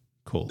 okay,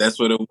 cool. That's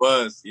what it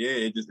was. Yeah,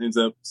 it just ends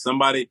up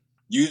somebody,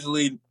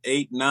 usually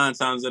 8-9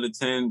 times out of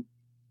 10,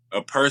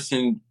 a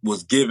person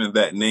was given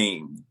that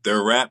name,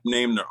 their rap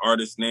name, their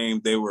artist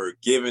name. They were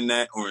given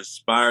that or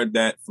inspired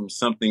that from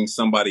something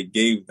somebody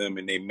gave them,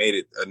 and they made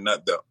it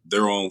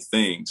their own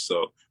thing.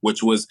 So,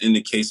 which was in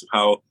the case of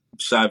how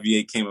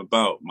ShaiVA came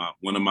about.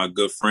 One of my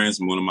good friends,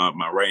 one of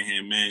my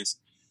right-hand mans,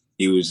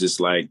 he was just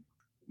like,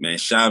 man,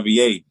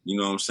 ShaiVA, you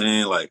know what I'm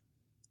saying? Like,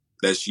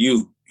 that's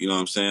you. You know what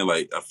I'm saying?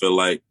 Like, I feel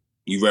like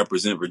you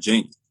represent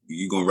Virginia.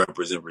 You're going to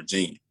represent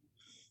Virginia.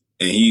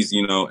 And he's,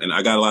 you know, and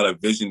I got a lot of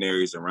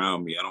visionaries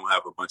around me. I don't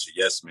have a bunch of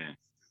yes men.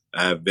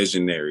 I have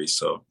visionaries.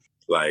 So,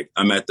 like,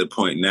 I'm at the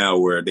point now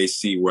where they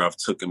see where I've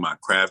taken my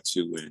craft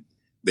to, and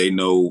they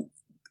know,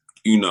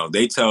 you know,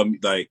 they tell me,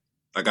 like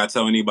I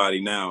tell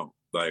anybody now,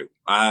 like,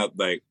 I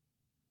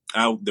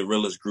have the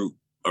realest group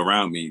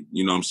around me.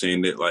 You know what I'm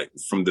saying? That, like,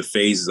 from the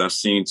phases I've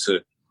seen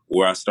to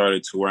where I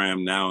started to where I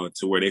am now,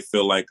 to where they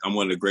feel like I'm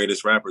one of the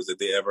greatest rappers that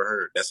they ever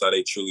heard. That's how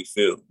they truly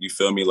feel. You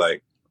feel me?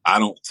 Like, I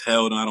don't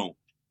tell them,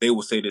 they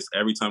will say this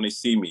every time they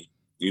see me.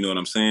 You know what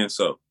I'm saying?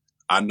 So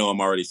I know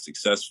I'm already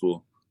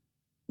successful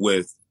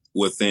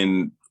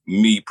within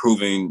me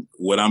proving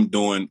what I'm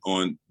doing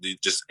on the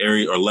just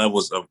area or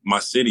levels of my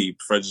city,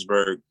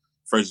 Fredericksburg,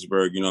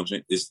 you know what I'm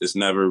saying? It's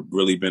never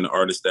really been an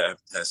artist that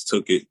has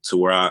took it to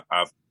where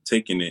I've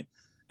taken it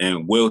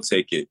and will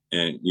take it.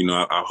 And, you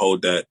know, I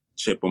hold that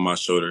chip on my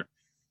shoulder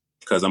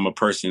because I'm a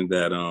person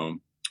that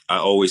I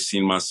always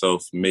seen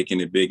myself making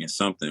it big in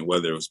something,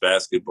 whether it was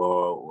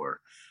basketball or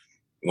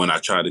when I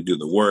tried to do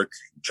the work,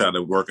 try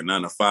to work a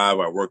 9 to 5,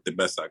 I worked the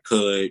best I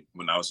could.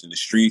 When I was in the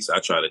streets, I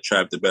tried to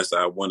trap the best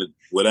I wanted,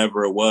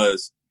 whatever it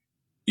was.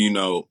 You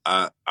know,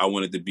 I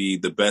wanted to be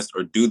the best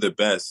or do the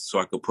best so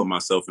I could put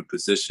myself in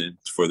position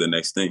for the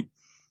next thing.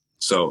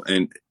 So,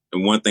 and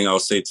one thing I'll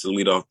say to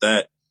lead off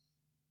that,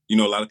 you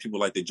know, a lot of people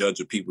like to judge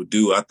what people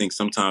do. I think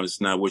sometimes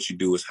it's not what you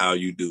do, it's how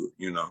you do it,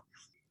 you know.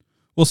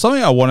 Well,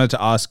 something I wanted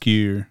to ask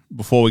you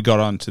before we got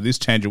on to this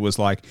tangent was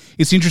like,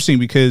 it's interesting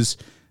because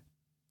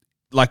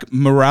like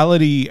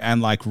morality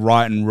and like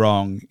right and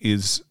wrong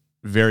is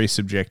very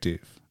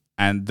subjective,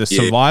 and the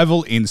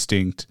survival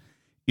instinct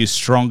is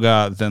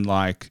stronger than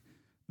like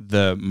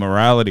the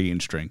morality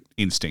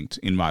instinct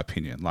in my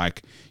opinion.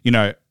 Like, you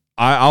know,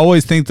 I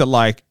always think that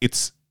like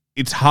it's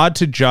hard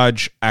to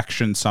judge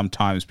action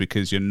sometimes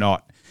because you're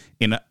not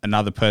in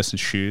another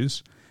person's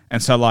shoes.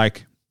 And so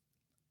like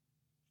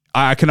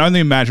I can only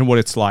imagine what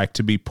it's like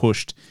to be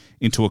pushed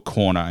into a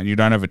corner and you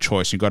don't have a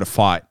choice. You've got to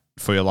fight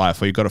for your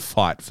life, or you've got to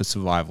fight for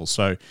survival.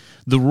 So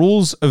the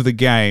rules of the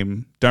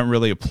game don't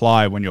really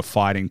apply when you're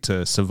fighting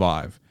to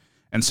survive.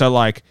 And so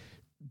like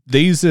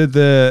these are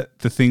the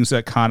things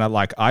that kind of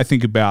like I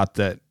think about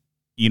that,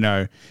 you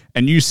know,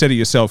 and you said it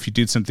yourself, you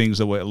did some things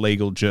that were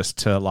illegal just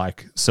to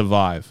like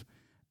survive.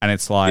 And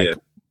it's like,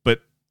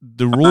 but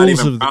the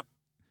rules of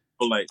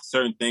like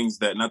certain things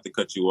that, not to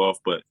cut you off,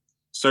 but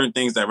certain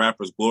things that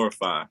rappers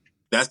glorify.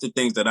 That's the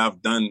things that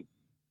I've done.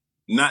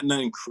 Not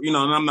nothing, you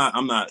know, and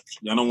I'm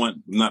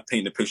not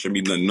painting a picture of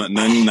me,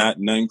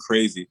 nothing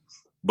crazy,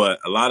 but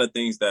a lot of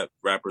things that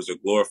rappers are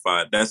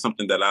glorified, that's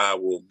something that I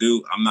will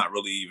do. I'm not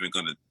really even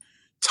going to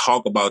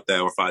talk about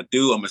that. Or if I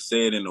do, I'm going to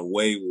say it in a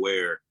way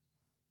where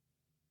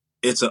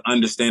it's an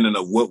understanding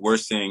of what we're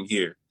saying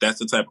here. That's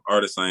the type of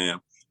artist I am.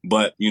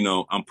 But, you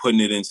know, I'm putting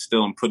it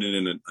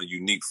in a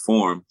unique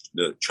form,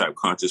 the trap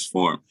conscious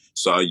form.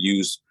 So I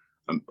use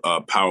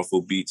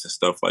powerful beats and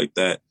stuff like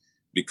that.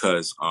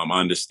 Because I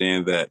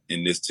understand that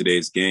in this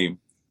today's game,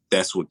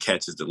 that's what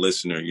catches the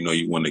listener. You know,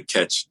 you want to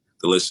catch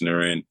the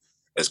listener in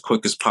as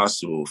quick as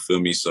possible. Feel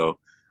me? So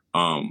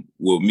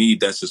with me,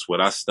 that's just what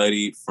I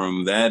studied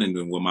from that, and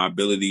then what my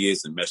ability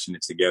is, and meshing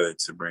it together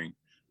to bring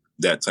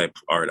that type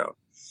of art out.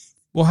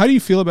 Well, how do you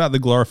feel about the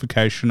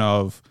glorification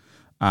of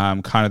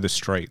kind of the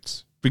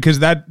streets? Because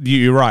that,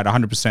 you're right,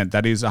 100%.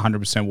 That is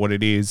 100% what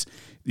it is.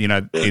 You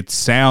know, it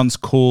sounds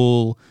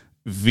cool.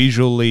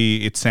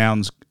 Visually, it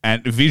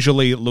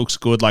looks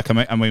good. Like,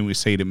 I mean, we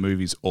see it in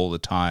movies all the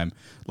time.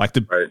 Like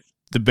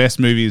the best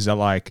movies are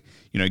like,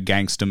 you know,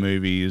 gangster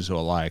movies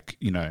or like,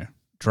 you know,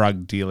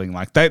 drug dealing.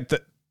 Like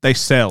they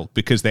sell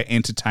because they're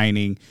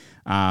entertaining.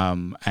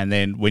 And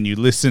then when you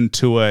listen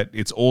to it,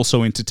 it's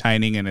also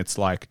entertaining. And it's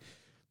like,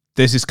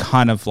 there's this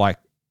kind of like,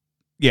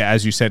 yeah,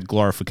 as you said,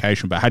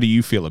 glorification. But how do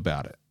you feel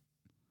about it?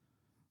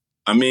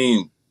 I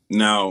mean,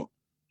 now,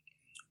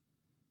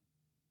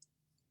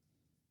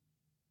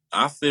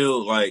 I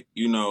feel like,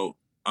 you know,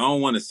 I don't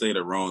want to say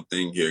the wrong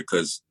thing here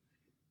because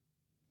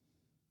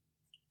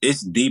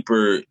it's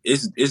deeper.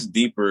 It's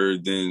deeper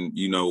than,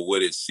 you know,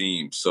 what it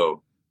seems.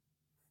 So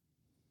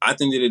I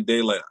think at the end of the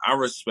day, like, I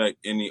respect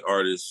any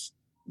artist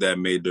that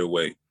made their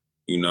way,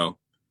 you know.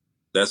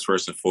 That's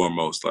first and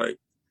foremost. Like,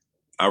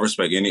 I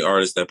respect any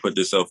artist that put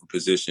themselves in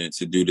position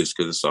to do this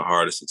because it's a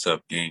hard, it's a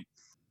tough game.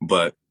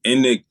 But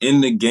in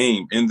the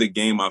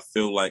game, I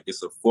feel like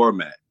it's a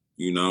format,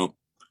 you know.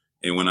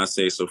 And when I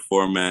say it's a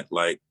format,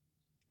 like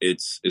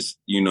it's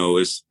you know,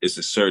 it's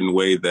a certain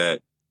way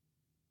that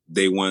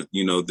they want,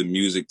 you know, the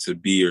music to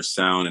be or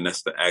sound, and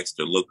that's the acts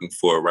they're looking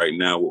for right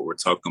now. What we're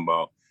talking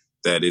about,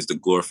 that is the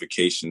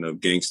glorification of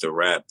gangster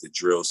rap, the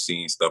drill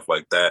scene, stuff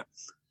like that.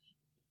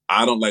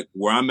 I don't like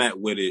where I'm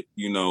at with it.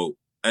 You know,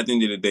 at the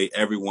end of the day,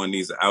 everyone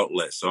needs an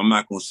outlet. So I'm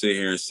not gonna sit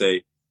here and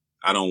say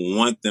I don't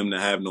want them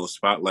to have no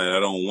spotlight. I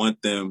don't want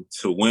them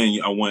to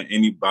win. I want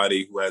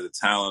anybody who has a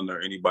talent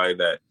or anybody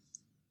that,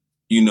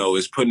 you know,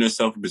 is putting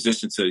themselves in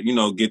position to, you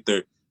know, get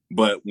there.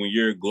 But when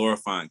you're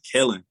glorifying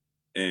killing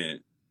and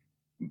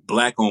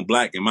black on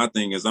black, and my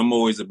thing is I'm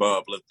always about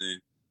uplifting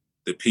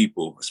the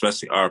people,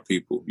 especially our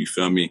people. You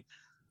feel me?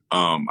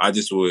 I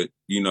just would,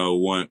 you know,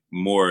 want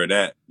more of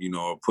that, you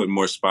know, put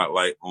more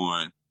spotlight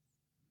on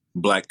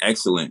black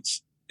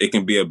excellence. It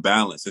can be a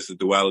balance. It's a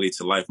duality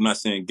to life. I'm not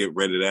saying get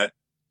rid of that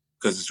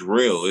because it's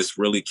real. It's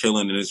really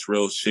killing and it's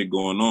real shit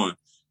going on.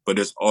 But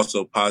there's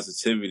also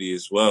positivity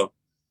as well.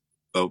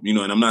 You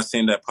know, and I'm not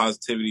saying that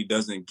positivity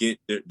doesn't get,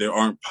 there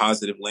aren't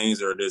positive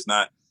lanes or there's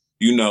not,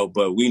 you know,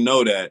 but we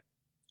know that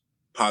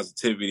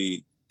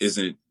positivity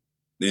isn't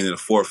in the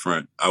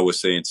forefront, I would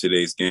say, in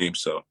today's game.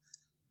 So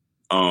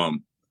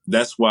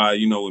that's why,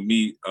 you know, with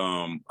me,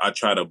 I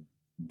try to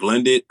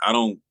blend it. I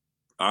don't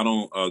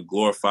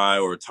glorify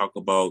or talk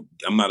about.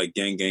 I'm not a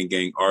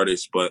gang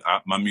artist, but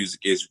my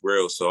music is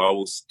real. So I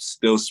will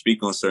still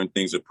speak on certain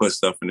things or put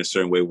stuff in a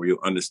certain way where you'll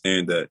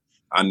understand that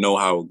I know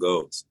how it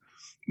goes.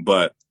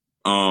 But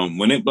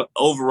but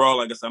overall,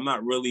 like I guess I'm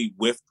not really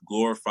with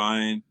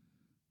glorifying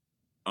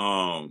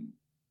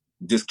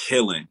just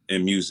killing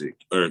in music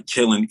or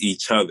killing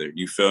each other.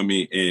 You feel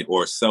me?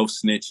 Or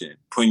self-snitching,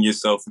 putting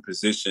yourself in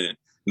position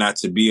not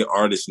to be an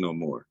artist no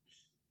more.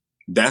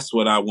 That's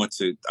what I want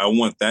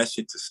that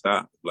shit to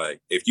stop.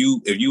 Like if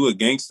you a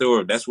gangster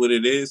or if that's what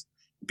it is,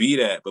 be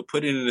that, but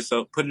put it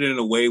in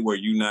a way where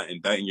you're not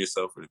indicting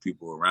yourself or the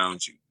people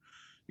around you.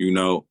 You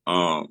know,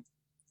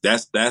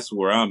 that's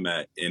where I'm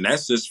at. And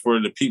that's just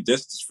for the people,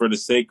 just for the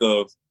sake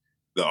of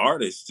the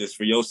artist, just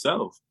for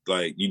yourself.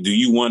 Like do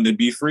you want to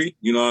be free?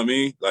 You know what I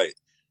mean? Like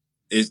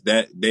it's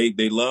that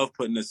they love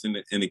putting us in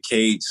a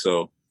cage.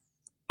 So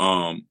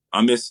I'm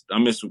just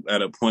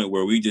at a point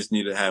where we just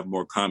need to have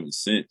more common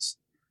sense.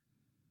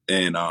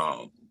 And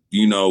I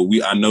know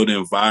the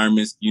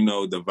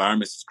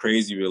environments is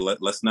crazy,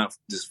 but let's not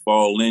just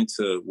fall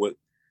into what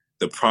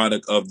the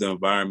product of the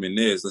environment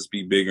is. Let's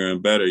be bigger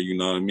and better, you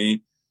know what I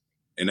mean?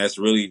 And that's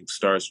really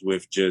starts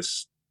with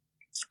just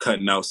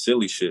cutting out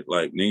silly shit.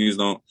 Like niggas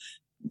don't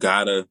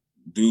gotta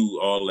do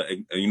all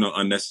the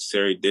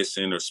unnecessary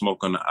dissing or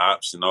smoke on the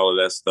ops and all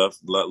of that stuff.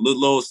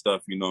 Little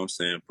stuff, you know what I'm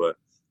saying? But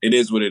it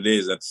is what it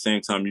is. At the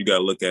same time, you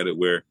gotta look at it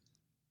where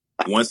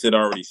once it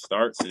already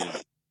starts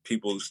and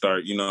people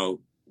start,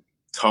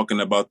 talking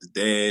about the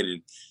dead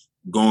and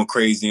going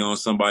crazy on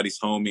somebody's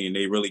homie and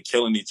they really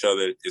killing each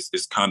other,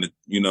 it's kind of,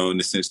 in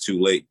a sense, too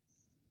late.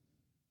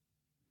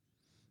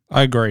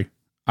 I agree.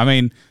 I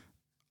mean,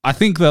 I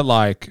think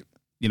that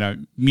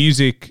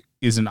music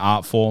is an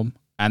art form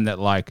and that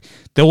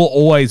there will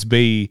always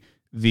be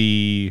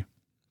the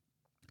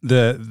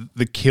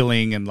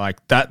killing and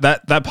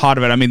that part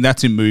of it. I mean,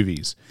 that's in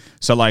movies.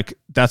 So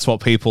that's what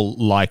people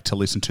like to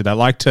listen to. They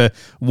like to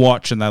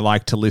watch and they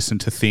like to listen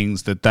to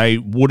things that they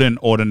wouldn't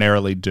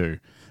ordinarily do.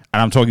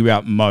 And I'm talking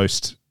about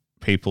most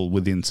people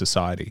within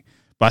society.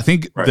 But I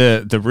think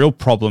the real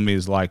problem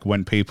is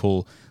when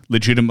people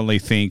legitimately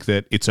think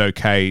that it's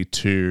okay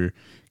to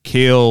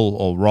kill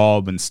or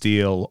rob and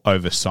steal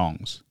over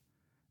songs.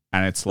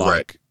 And it's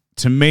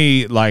to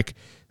me,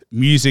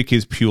 music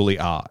is purely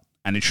art.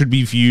 And it should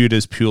be viewed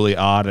as purely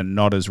art and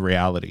not as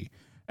reality.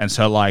 And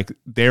so,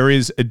 there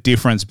is a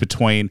difference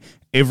between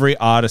every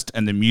artist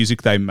and the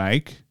music they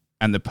make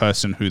and the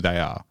person who they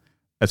are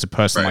as a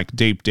person,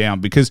 deep down.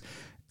 Because,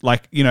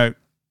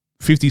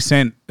 50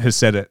 Cent has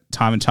said it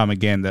time and time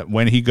again that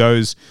when he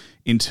goes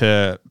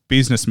into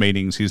business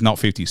meetings, he's not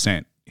 50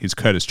 Cent. He's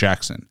Curtis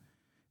Jackson.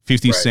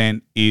 50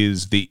 Cent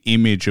is the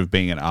image of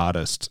being an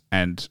artist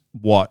and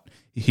what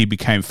he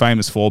became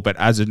famous for. But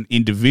as an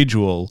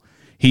individual,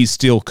 he's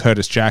still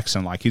Curtis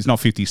Jackson. He's not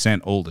 50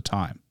 Cent all the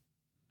time.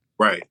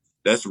 Right.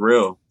 That's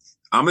real.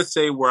 I'm gonna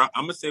say where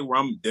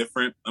I'm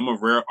different. I'm a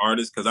rare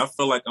artist because I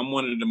feel like I'm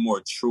one of the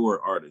more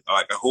truer artists.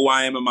 Who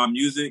I am in my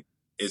music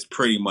is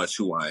pretty much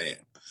who I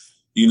am.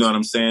 You know what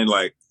I'm saying?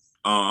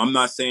 I'm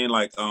not saying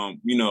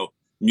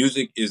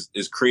music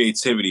is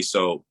creativity.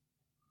 So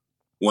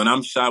when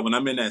I'm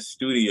in that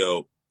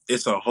studio,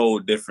 it's a whole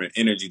different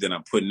energy that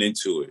I'm putting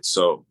into it.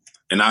 So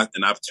and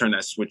I've turned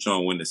that switch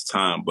on when it's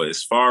time. But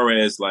as far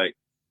as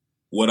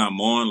what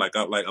I'm on,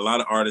 a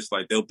lot of artists,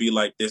 they'll be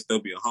like this, they'll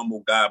be a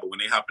humble guy, but when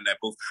they hop in that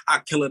booth, I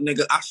kill a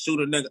nigga, I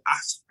shoot a nigga,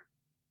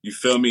 you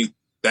feel me?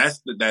 That's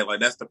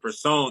the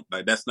persona.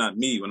 That's not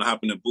me. When I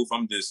hop in the booth,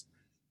 I'm just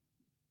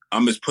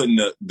putting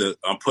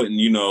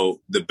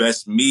the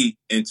best me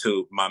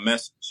into my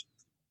message.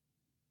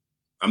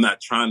 I'm not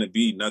trying to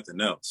be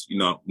nothing else.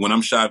 When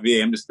I'm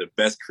ShaiVA, I'm just the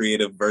best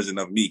creative version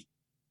of me.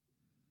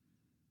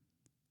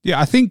 Yeah,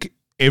 I think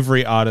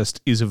every artist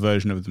is a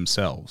version of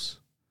themselves.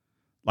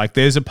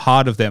 There's a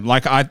part of them. In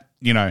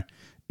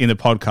the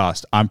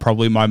podcast, I'm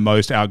probably my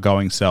most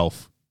outgoing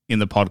self in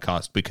the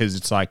podcast because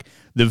it's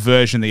the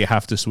version that you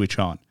have to switch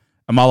on.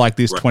 Am I like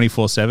this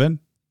 24/7?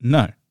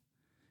 No.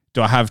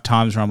 Do I have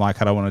times where I'm I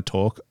don't want to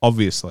talk?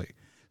 Obviously.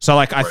 So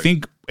I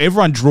think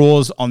everyone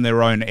draws on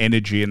their own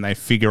energy and they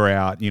figure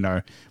out,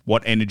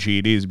 what energy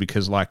it is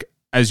because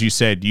as you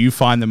said, you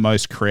find the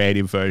most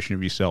creative version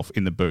of yourself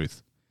in the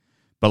booth.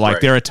 But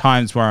there are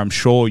times where I'm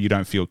sure you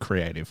don't feel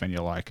creative and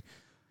you're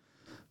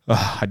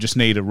I just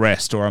need a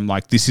rest, or I'm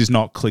this is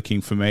not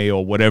clicking for me,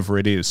 or whatever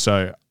it is.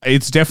 So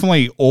it's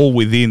definitely all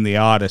within the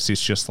artist.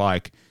 It's just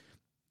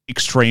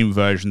extreme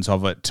versions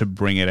of it to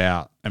bring it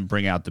out and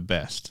bring out the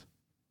best.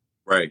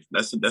 Right.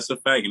 That's a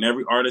fact. And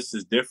every artist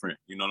is different.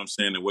 You know what I'm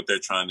saying? And what they're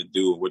trying to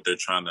do, what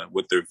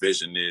their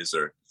vision is,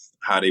 or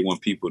how they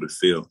want people to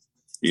feel.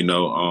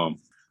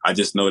 I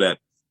just know that,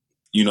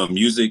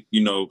 music,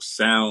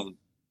 sound,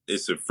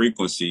 it's a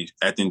frequency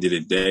at the end of the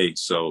day.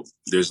 So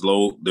there's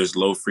low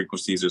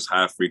frequencies, there's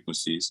high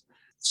frequencies.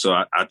 So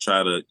I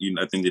try to, at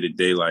the end of the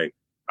day,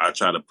 I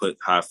try to put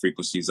high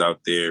frequencies out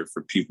there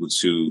for people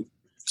to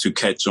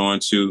catch on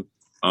to,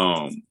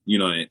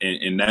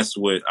 and that's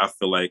what I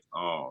feel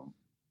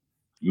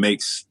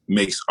makes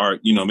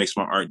art, makes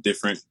my art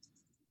different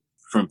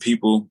from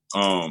people,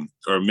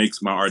 or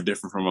makes my art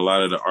different from a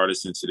lot of the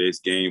artists in today's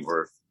game.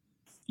 Or,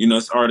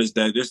 it's artists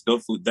that there's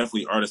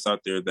definitely artists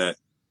out there that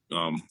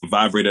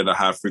vibrate at a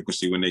high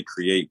frequency when they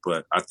create,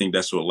 but I think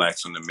that's what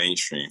lacks on the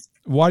mainstream.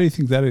 Why do you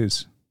think that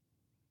is?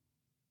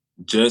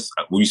 Just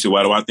when you say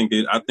why do I think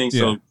it? I think Yeah.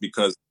 so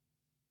because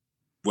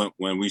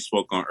when we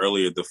spoke on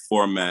earlier, the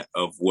format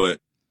of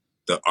what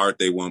the art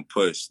they want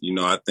pushed.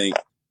 I think,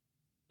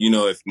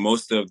 if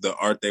most of the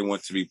art they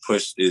want to be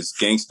pushed is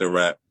gangster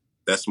rap,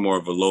 that's more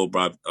of a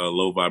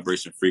low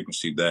vibration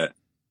frequency that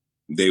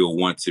they will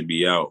want to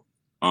be out.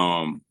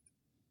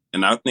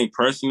 And I think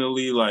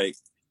personally, like,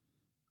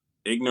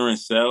 ignorant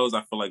sells.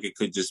 I feel like it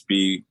could just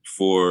be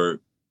for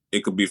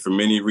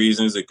many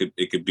reasons. It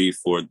could be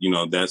for,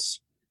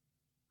 that's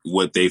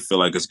what they feel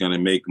like is going to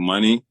make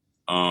money.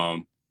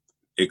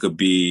 It could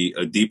be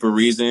a deeper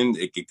reason.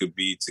 It could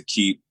be to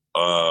keep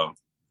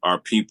our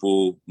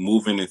people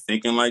moving and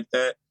thinking like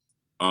that.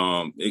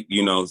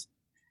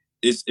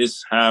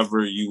 It's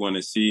however you want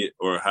to see it,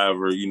 or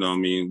however, we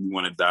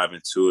want to dive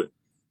into it.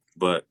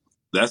 But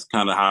that's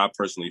kind of how I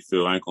personally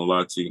feel. I ain't gonna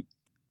lie to you.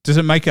 Does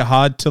it make it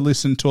hard to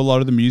listen to a lot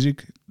of the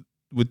music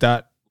with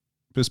that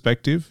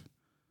perspective?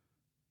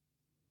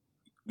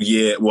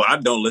 Yeah, well, I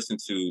don't listen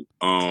to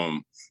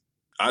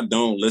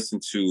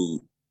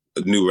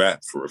new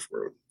rap for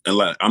real. And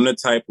like, I'm the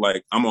type,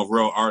 like, I'm a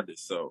real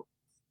artist, so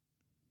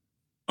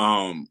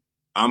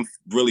I'm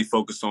really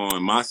focused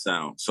on my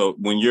sound. So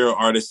when you're an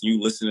artist, you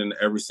listening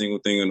to every single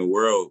thing in the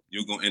world,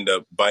 you're gonna end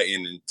up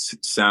biting and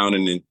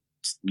sounding, and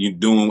you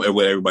doing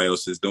what everybody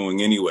else is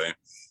doing anyway.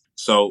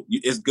 So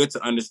it's good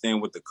to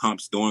understand what the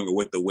comp's doing or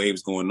what the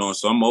wave's going on.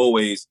 So I'm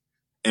always,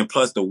 and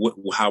plus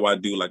how I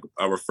do, like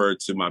I refer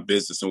to my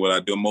business and what I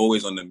do, I'm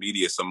always on the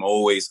media. So I'm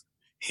always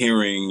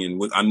hearing,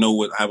 and I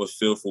have a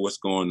feel for what's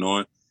going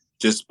on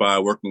just by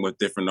working with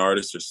different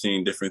artists or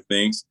seeing different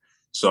things.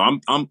 So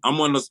I'm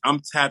one of those, I'm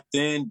tapped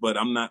in, but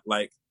I'm not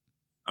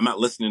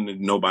listening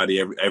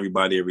to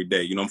everybody every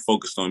day. I'm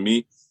focused on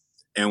me.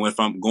 And if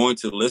I'm going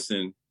to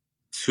listen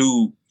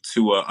to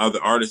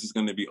other artists, it's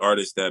going to be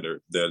artists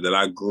that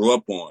I grew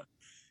up on,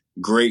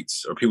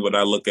 greats, or people that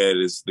I look at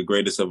as the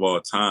greatest of all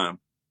time,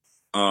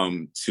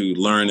 to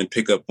learn and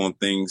pick up on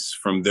things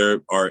from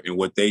their art and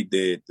what they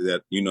did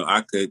that,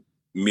 I could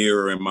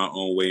mirror in my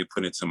own way and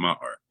put into my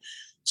art.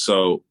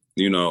 So,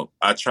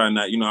 I try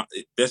not,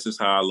 this is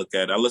how I look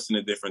at it. I listen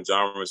to different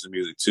genres of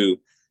music too.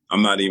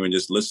 I'm not even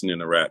just listening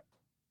to rap.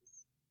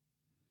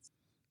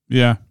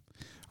 Yeah.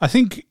 I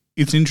think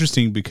it's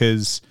interesting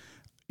because,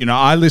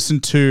 I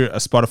listened to a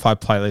Spotify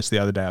playlist the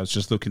other day. I was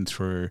just looking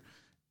through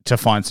to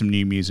find some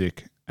new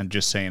music and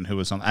just seeing who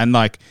was on. And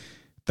like,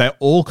 they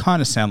all kind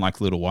of sound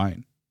like Lil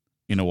Wayne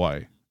in a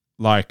way.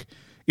 Like,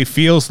 it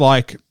feels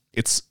like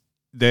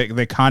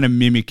they're kind of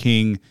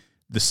mimicking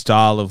the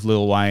style of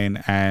Lil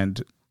Wayne,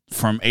 and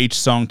from each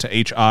song to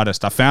each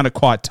artist, I found it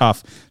quite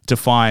tough to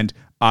find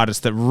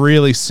artists that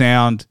really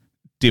sound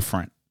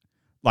different.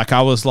 Like,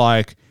 I was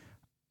like,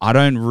 I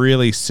don't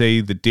really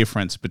see the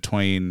difference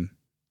between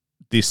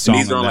this song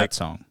and that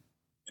song.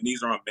 And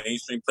these are on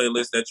mainstream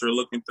playlists that you're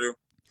looking through?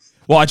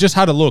 Well, I just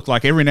had a look.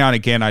 Like, every now and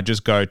again, I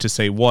just go to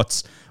see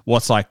what's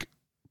like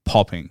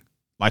popping.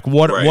 Like,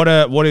 what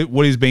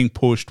is being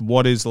pushed,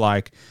 what is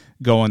like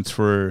going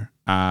through.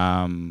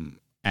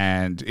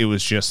 And it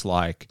was just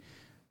like,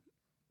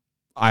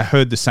 I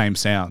heard the same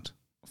sound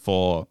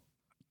for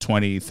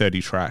 20,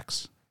 30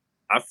 tracks.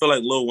 I feel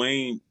like Lil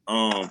Wayne,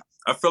 I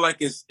feel like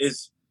it's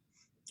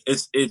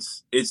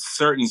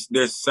certain,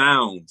 there's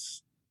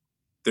sounds.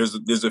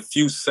 There's a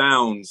few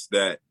sounds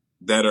that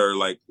are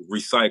like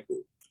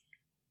recycled.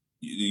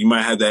 You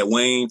might have that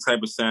Wayne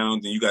type of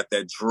sound, and you got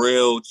that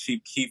drill,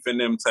 Chief Keef in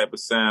them type of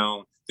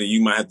sound. Then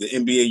you might have the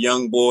NBA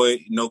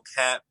YoungBoy, No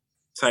Cap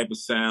type of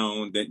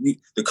sound,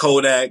 the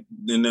Kodak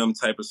in them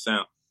type of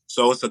sound.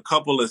 So it's a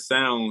couple of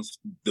sounds,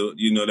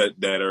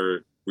 that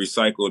are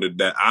recycled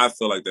that I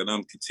feel like that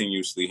I'm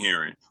continuously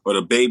hearing, or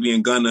the Baby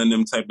and Gunna and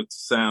them type of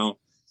sound.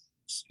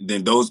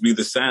 Then those be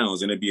the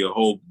sounds, and it'd be a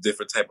whole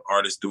different type of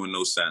artist doing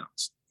those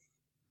sounds.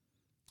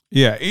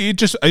 Yeah,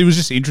 it was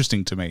just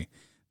interesting to me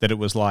that it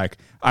was like,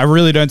 I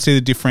really don't see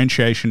the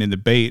differentiation in the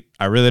beat.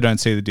 I really don't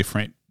see the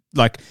different,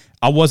 like,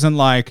 I wasn't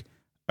like,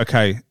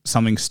 okay,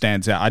 something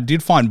stands out. I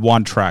did find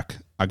one track.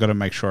 I got to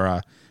make sure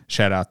I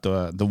shout out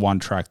the one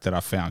track that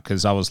I found,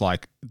 because I was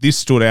like, this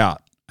stood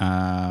out.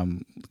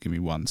 Give me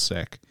one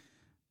sec.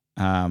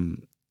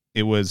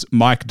 It was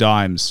Mike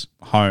Dimes'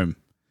 Home.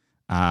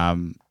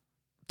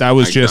 That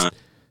was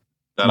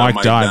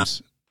Mike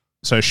Dimes.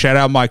 So shout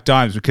out Mike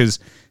Dimes, because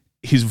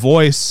his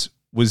voice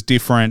was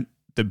different.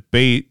 The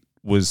beat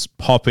was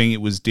popping.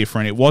 It was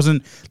different. It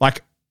wasn't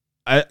like,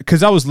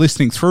 because I was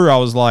listening through, I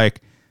was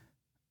like,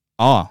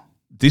 oh,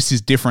 this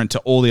is different to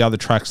all the other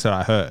tracks that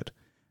I heard.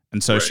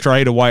 And so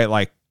straight away it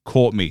like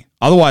caught me.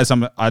 Otherwise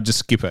I just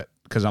skip it,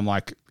 because I'm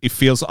like, it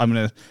feels, I'm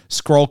going to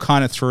scroll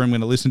kind of through. I'm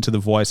going to listen to the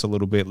voice a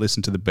little bit,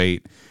 listen to the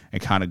beat,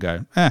 and kind of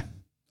go,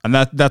 And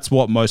that's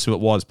what most of it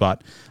was.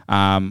 But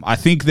I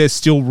think there's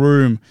still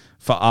room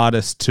for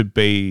artists to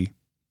be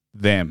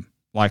them.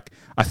 Like,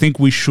 I think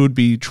we should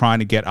be trying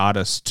to get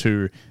artists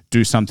to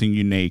do something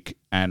unique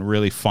and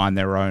really find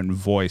their own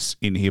voice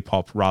in hip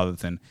hop rather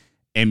than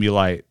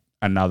emulate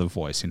another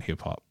voice in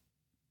hip hop.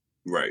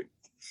 Right.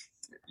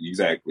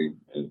 Exactly.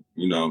 And,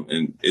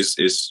 and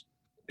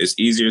it's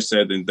easier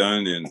said than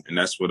done. And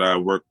that's what I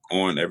work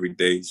on every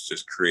day, is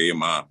just creating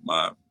my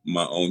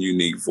own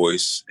unique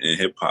voice in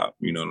hip hop.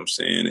 You know what I'm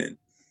saying? And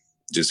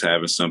just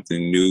having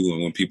something new.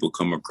 And when people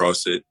come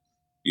across it,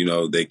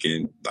 they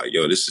can like,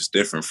 yo, this is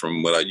different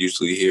from what I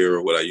usually hear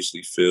or what I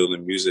usually feel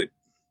in music.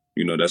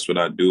 That's what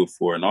I do it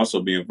for. And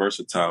also being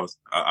versatile.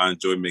 I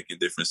enjoy making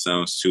different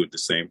sounds too at the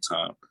same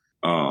time.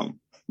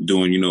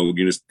 Doing,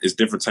 it's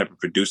different type of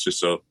producers.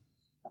 So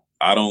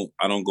I don't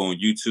go on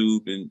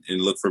YouTube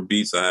and look for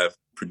beats. I have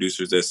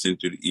producers that send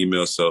through the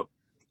email. So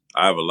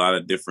I have a lot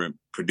of different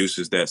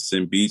producers that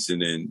send beats,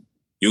 and then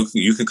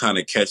you can kind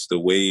of catch the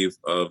wave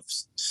of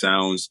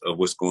sounds of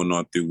what's going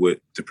on through what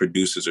the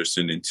producers are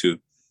sending too.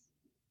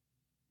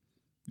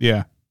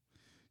 Yeah.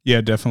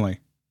 Yeah, definitely.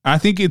 I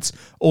think it's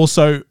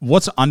also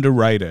what's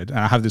underrated, and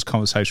I have this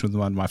conversation with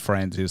one of my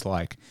friends, is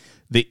like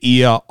the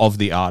ear of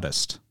the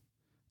artist.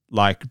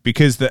 Like,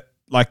 because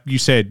like you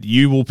said,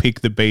 you will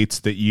pick the beats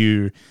that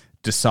you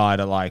decide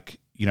are like,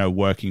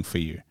 working for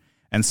you.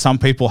 And some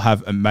people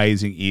have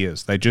amazing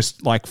ears. They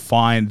just like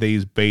find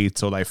these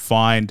beats, or they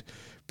find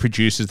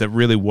producers that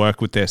really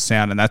work with their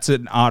sound. And that's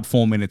an art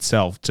form in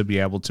itself, to be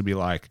able to be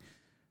like,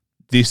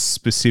 this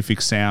specific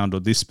sound or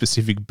this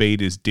specific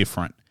beat is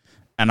different,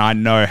 and I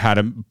know how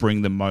to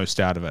bring the most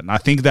out of it. And I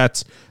think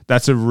that's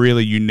a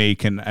really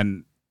unique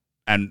and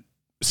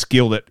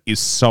skill that is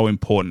so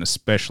important,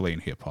 especially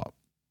in hip hop.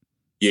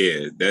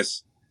 Yeah,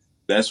 that's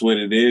what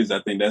it is.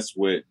 I think that's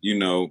what,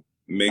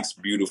 makes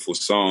beautiful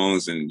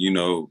songs and,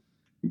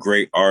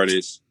 great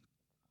artists,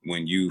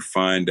 when you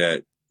find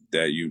that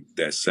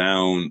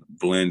sound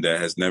blend that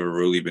has never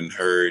really been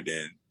heard,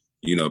 and,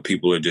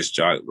 people are just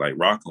like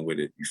rocking with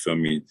it. You feel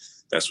me?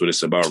 That's what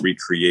it's about,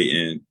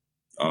 recreating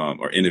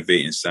or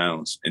innovating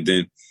sounds. And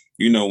then,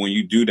 when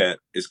you do that,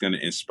 it's going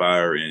to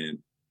inspire in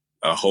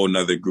a whole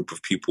nother group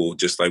of people,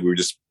 just like we were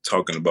just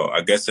talking about.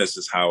 I guess that's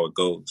just how it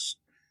goes.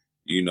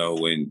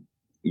 When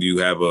you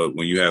have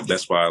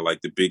that's why I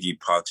like the Biggie,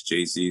 Pacs,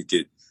 Jay-Z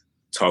get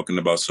talking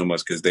about so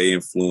much, because they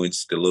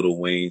influenced the Lil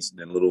Waynes, and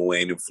then Lil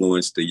Wayne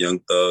influenced the Young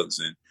Thugs,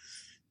 and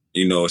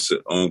it's an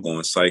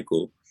ongoing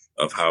cycle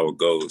of how it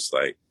goes.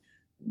 Like,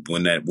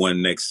 when that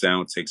one next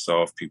sound takes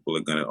off, people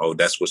are gonna, oh,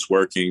 that's what's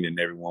working, and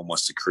everyone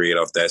wants to create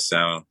off that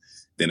sound.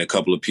 Then a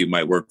couple of people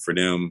might work for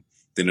them,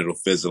 then it'll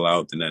fizzle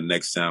out, then that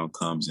next sound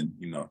comes and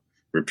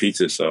repeats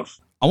itself.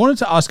 I wanted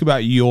to ask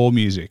about your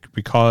music,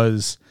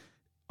 because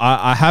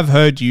I have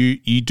heard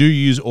you do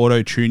use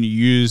auto-tune. You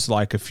use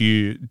like a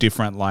few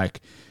different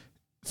like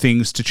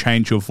things to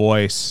change your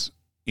voice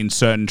in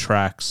certain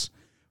tracks,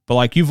 but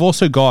like you've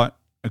also got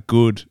a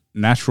good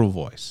natural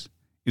voice.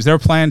 Is there a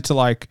plan to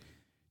like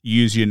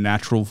use your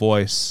natural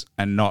voice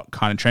and not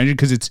kind of change it?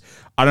 Because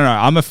I don't know,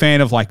 I'm a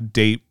fan of like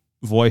deep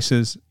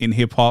voices in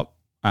hip hop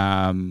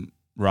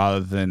rather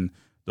than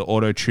the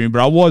auto-tune,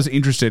 but I was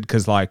interested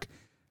because like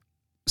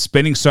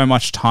spending so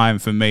much time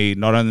for me,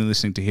 not only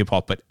listening to hip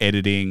hop, but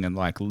editing and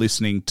like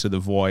listening to the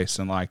voice,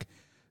 and like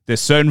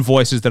there's certain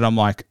voices that I'm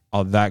like,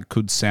 oh, that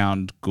could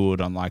sound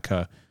good on like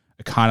a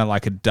kind of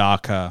like a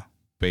darker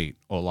beat,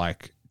 or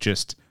like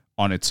just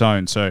on its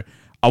own. So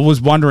I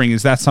was wondering,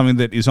 is that something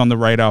that is on the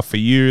radar for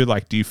you?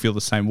 Like, do you feel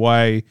the same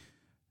way?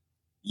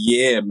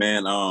 Yeah,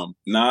 man.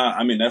 Nah,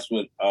 I mean, that's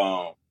what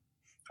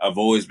I've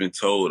always been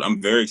told.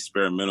 I'm very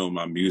experimental in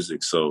my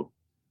music, so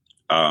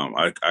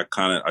I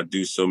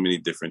do so many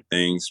different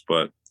things,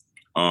 but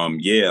I'm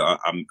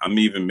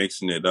even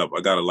mixing it up.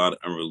 I got a lot of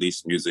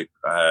unreleased music.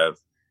 I have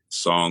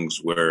songs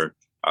where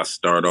I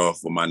start off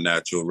with my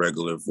natural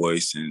regular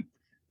voice, and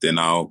then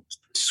I'll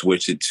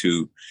switch it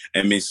to,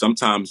 I mean,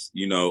 sometimes,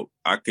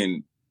 I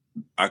can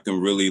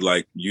really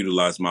like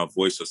utilize my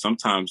voice. So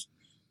sometimes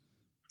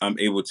I'm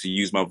able to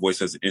use my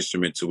voice as an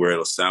instrument to where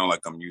it'll sound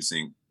like I'm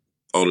using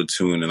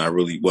auto-tune, and I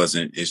really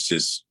wasn't. It's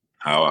just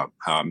how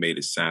I made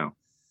it sound.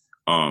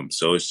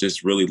 So it's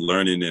just really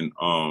learning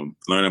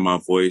my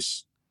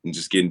voice and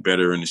just getting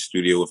better in the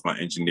studio with my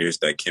engineers,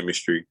 that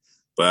chemistry.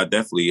 But I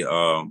definitely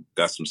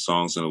got some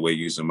songs on the way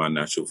using my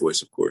natural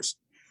voice, of course.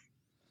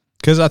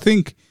 Because I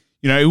think,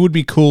 it would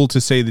be cool to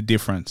see the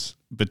difference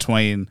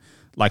between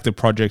like the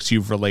projects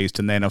you've released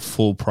and then a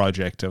full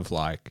project of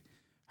like,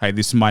 hey,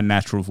 this is my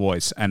natural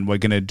voice and we're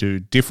going to do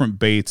different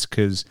beats,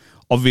 because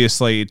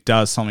obviously it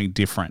does something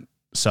different.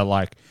 So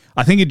like,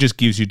 I think it just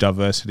gives you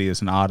diversity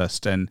as an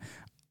artist. And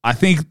I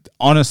think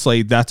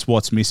honestly, that's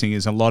what's missing,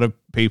 is a lot of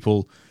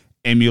people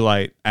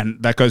emulate,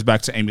 and that goes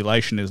back to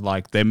emulation, is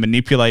like they're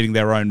manipulating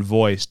their own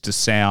voice to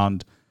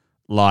sound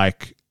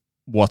like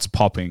what's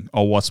popping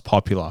or what's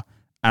popular.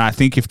 And I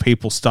think if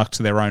people stuck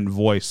to their own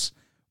voice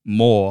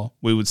more,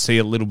 we would see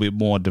a little bit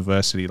more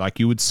diversity. Like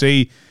you would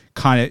see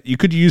you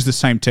could use the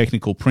same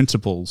technical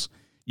principles,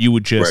 you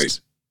would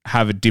just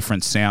have a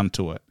different sound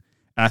to it.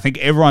 And I think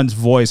everyone's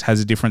voice has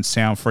a different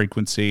sound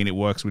frequency, and it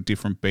works with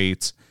different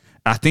beats.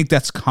 I think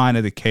that's kind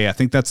of the key. I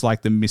think that's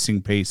like the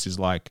missing piece is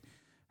like,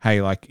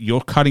 hey, like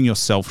you're cutting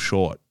yourself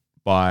short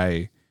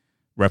by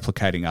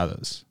replicating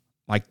others.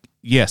 Like,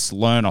 yes,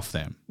 learn off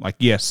them. Like,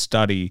 yes,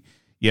 study.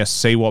 Yes,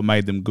 see what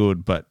made them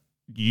good, but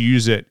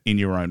use it in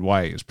your own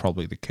way is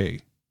probably the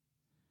key.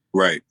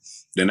 Right.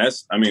 Then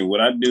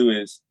what I do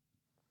is,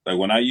 like,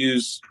 when I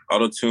use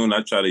auto-tune,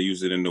 I try to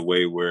use it in a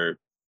way where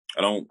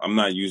I'm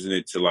not using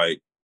it to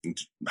like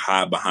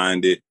hide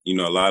behind it. You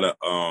know, a lot of,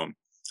 I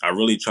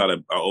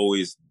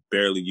always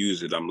barely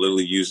use it. I'm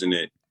literally using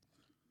it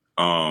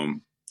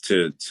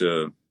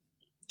to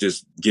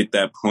just get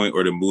that point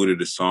or the mood of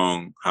the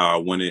song how I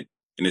want it.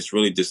 And it's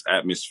really just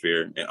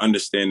atmosphere, and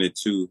understanding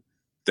too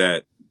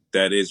that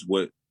is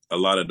what a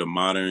lot of the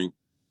modern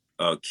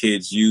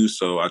kids use.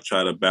 So I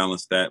try to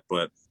balance that,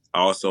 but I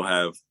also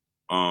have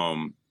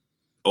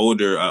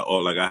older,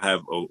 or like I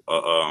have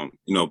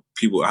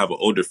people. I have an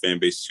older fan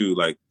base too,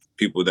 like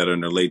people that are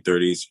in their late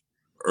 30s,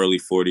 early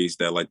 40s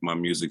that like my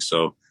music.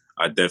 So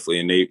I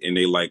definitely, and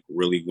they like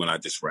really when I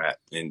just rap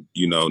and,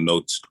 you know,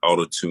 no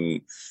auto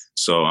tune.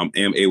 So I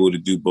am able to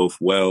do both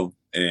well.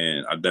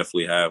 And I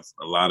definitely have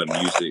a lot of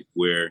music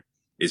where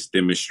it's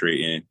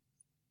demonstrating,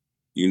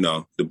 you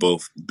know,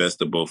 the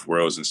best of both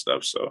worlds and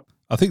stuff. So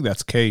I think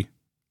that's key.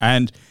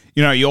 And,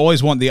 you know, you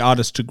always want the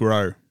artist to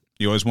grow.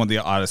 You always want the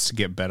artist to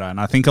get better. And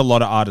I think a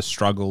lot of artists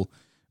struggle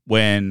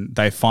when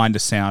they find a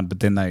sound, but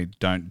then they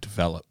don't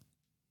develop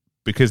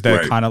because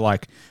they're kind of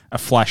like a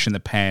flash in the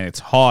pan. It's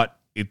hot.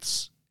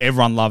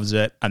 Everyone loves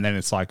it. And then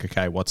it's like,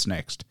 okay, what's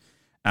next?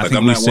 And I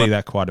think we see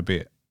that quite a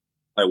bit.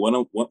 Like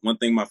one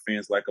thing my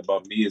fans like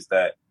about me is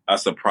that I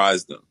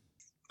surprise them.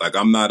 Like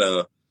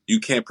you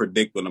can't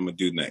predict what I'm going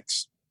to do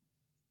next.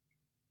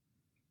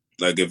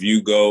 Like if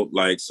you go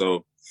like,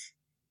 so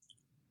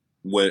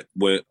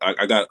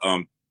I got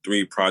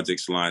 3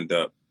 projects lined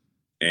up,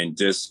 and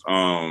just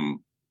and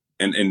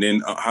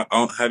then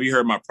have you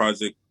heard my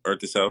project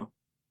Earth is Hell?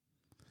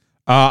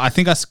 I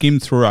think I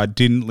skimmed through. I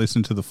didn't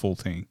listen to the full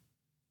thing.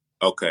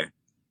 Okay,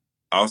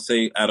 I'll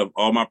say out of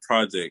all my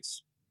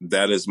projects,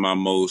 that's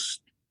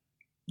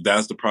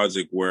the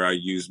project where I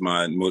use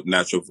my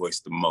natural voice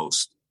the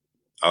most.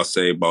 I'll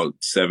say about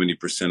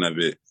 70% of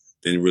it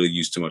didn't really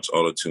use too much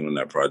auto tune on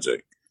that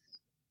project.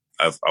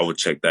 I would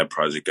check that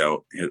project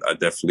out. I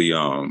definitely,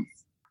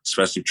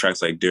 especially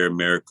tracks like Dear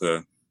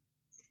America,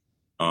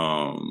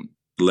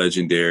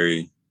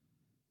 Legendary,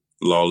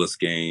 Lawless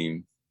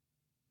Game.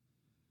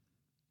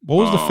 What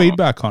was the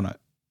feedback on it?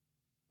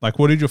 Like,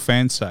 what did your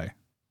fans say?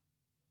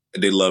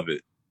 They love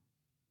it.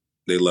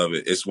 They love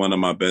it. It's one of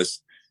my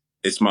best.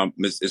 It's one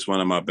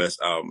of my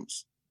best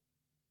albums.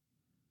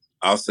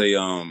 I'll say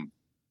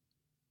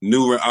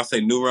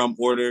New Realm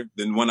Order.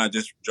 Then when I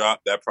just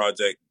dropped that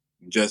project,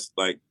 just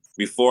like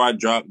before I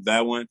dropped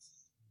that one.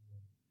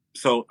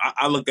 So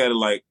I look at it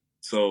like,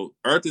 so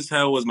Earth is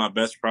Hell was my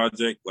best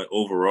project, like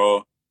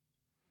overall,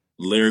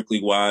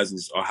 lyrically wise, and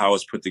how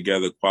it's put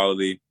together,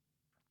 quality.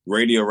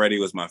 Radio Ready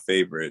was my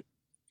favorite.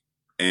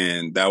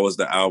 And that was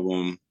the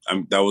album.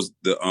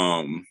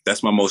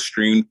 That's my most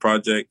streamed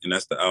project. And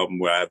that's the album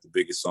where I have the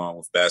biggest song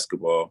with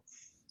basketball.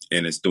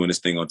 And it's doing this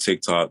thing on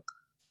TikTok.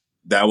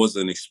 That was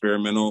an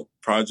experimental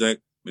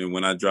project. And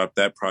when I dropped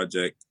that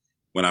project,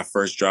 when I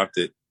first dropped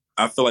it,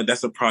 I feel like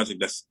that's a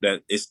project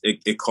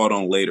it caught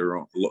on later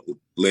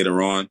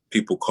on.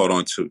 People caught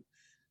on to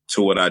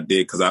what I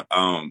did. Cause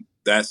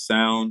that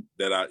sound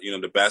that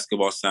the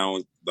basketball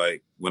sound,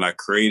 like when I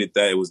created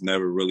that, it was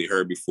never really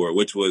heard before,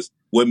 which was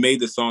what made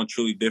the song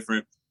truly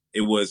different.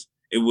 It was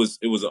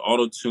an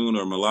auto-tune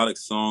or melodic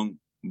song,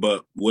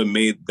 but what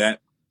made that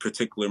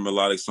particular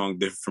melodic song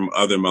different from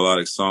other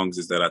melodic songs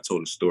is that I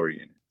told a story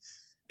in it.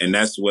 And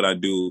that's what I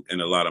do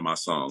in a lot of my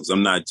songs.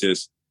 I'm not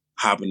just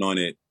hopping on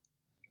it,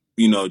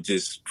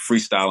 just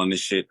freestyling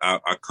this shit. I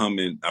come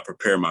in, I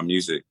prepare my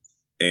music,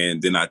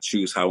 and then I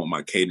choose how I want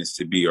my cadence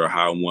to be or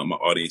how I want my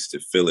audience to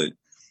feel it.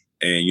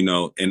 And,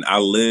 and I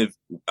live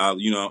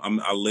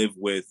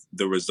with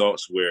the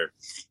results where,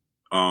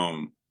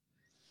 I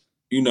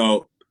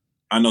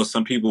know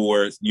some people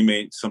one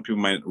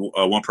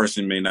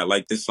person may not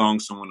like this song.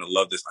 Someone will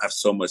love this. I have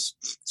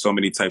so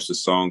many types of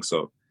songs.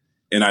 So,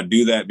 and I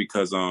do that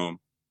because,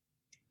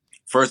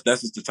 first,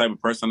 that's just the type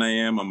of person I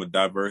am. I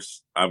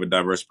have a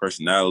diverse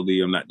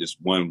personality. I'm not just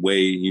one way,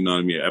 you know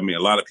what I mean? I mean,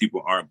 a lot of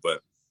people aren't,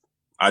 but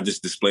I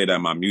just display that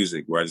in my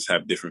music where I just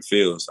have different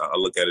feels. I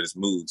look at it as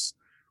moods,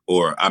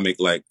 or I make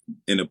like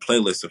in a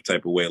playlist of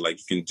type of way, like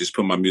you can just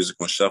put my music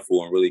on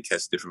shuffle and really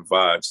catch different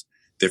vibes,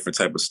 different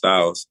type of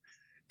styles.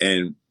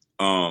 And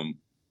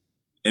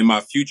in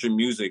my future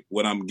music,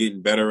 what I'm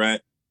getting better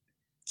at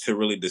to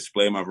really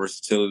display my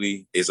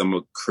versatility is I'm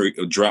going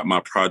to drop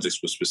my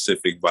projects with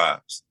specific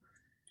vibes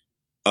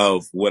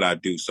of what I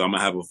do. So I'm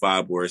gonna have a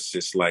vibe where it's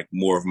just like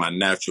more of my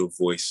natural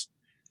voice,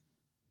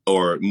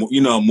 or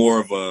more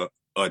of a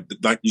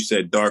like you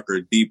said,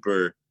 darker,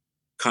 deeper,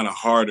 kind of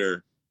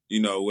harder,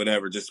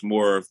 whatever, just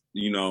more of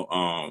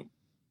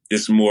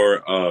just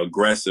more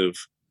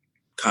aggressive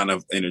kind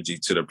of energy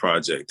to the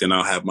project. Then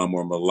I'll have my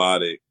more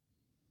melodic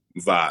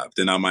vibe.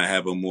 Then I might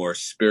have a more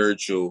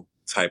spiritual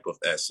type of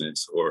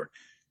essence, or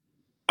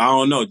I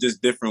don't know,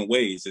 just different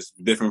ways,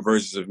 just different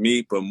versions of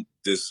me, but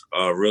just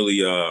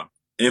really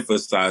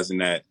emphasizing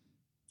that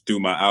through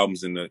my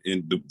albums in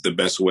the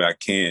best way I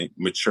can,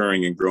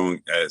 maturing and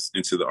growing as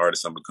into the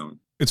artist I'm becoming.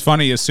 It's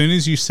funny, as soon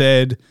as you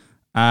said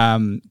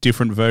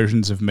different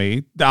versions of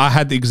me, I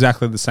had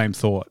exactly the same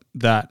thought,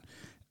 that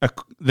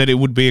it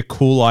would be a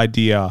cool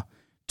idea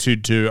to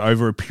do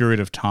over a period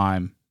of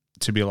time,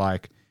 to be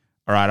like,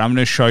 all right, I'm going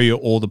to show you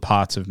all the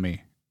parts of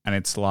me. And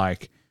it's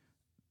like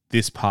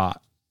this part,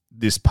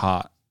 this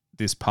part,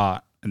 this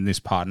part, and this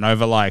part. And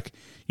over like,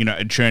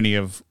 a journey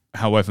of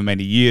however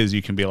many years,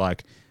 you can be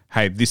like,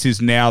 hey, this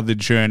is now the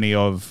journey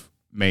of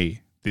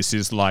me. This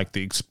is like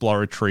the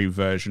exploratory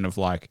version of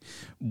like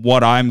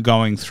what I'm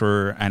going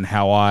through and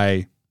how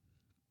I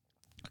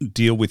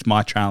deal with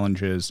my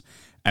challenges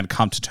and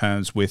come to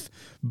terms with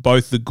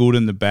both the good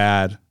and the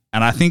bad.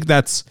 And I think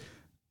that's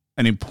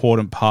an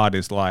important part,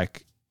 is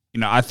like,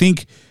 I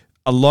think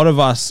a lot of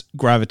us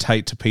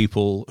gravitate to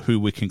people who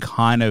we can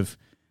kind of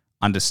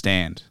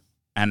understand,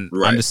 and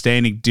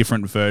understanding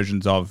different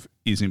versions of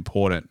is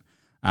important.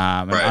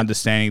 And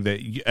understanding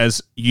that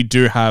as you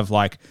do have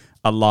like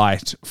a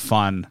light,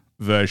 fun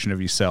version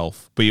of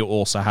yourself, but you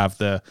also have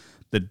the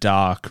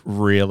dark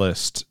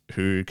realist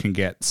who can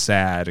get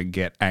sad and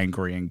get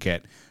angry and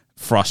get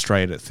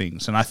frustrated at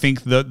things. And I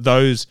think that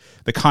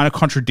the kind of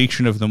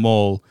contradiction of them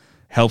all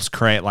helps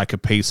create like a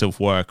piece of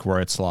work where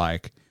it's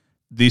like,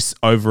 this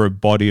over a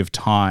body of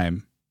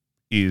time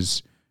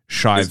is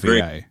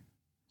ShaiVA.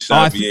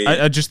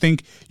 I just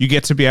think you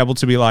get to be able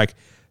to be like,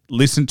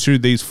 listen to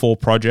these 4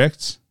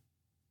 projects,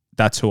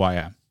 that's who I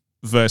am,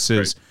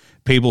 versus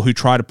people who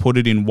try to put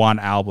it in one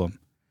album,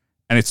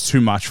 and it's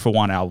too much for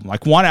one album.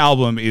 Like one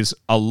album is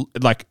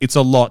it's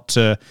a lot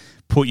to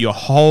put your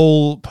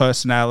whole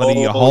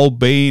personality, your whole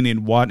being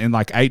in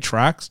like 8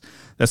 tracks.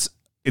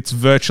 It's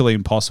virtually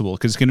impossible,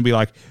 because it's going to be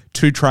like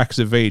 2 tracks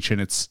of each,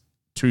 and it's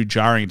too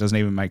jarring. It doesn't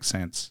even make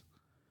sense.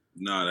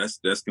 No,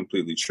 that's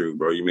completely true,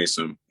 bro. You made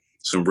some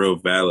real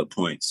valid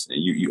points,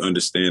 and you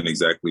understand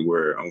exactly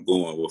where I'm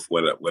going with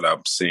what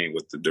I'm saying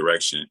with the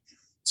direction.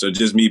 So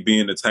just me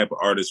being the type of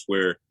artist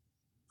where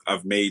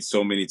I've made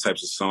so many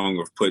types of songs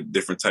or put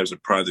different types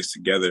of projects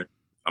together,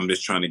 I'm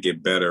just trying to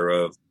get better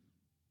of,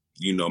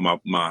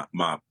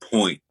 my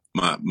point,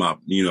 my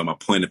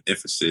point of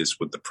emphasis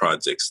with the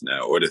projects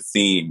now, or the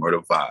theme or the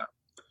vibe.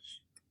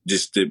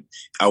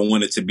 I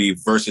want it to be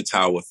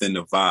versatile within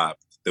the vibe.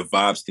 The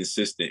vibe's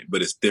consistent,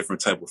 but it's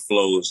different type of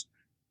flows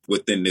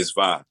within this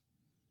vibe.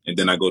 And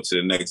then I go to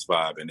the next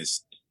vibe, and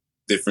it's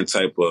different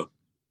type of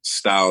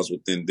styles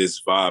within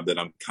this vibe that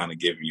I'm kind of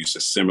giving you. It's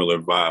a similar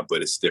vibe,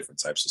 but it's different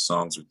types of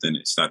songs within it.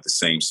 It's not the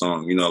same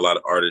song. A lot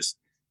of artists,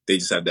 they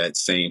just have that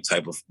same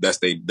type of, that's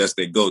they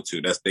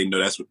go-to. They know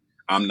that's what,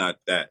 I'm not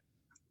that.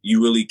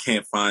 You really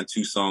can't find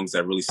 2 songs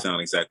that really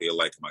sound exactly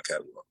alike in my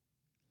catalog.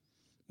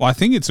 Well, I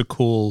think it's a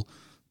cool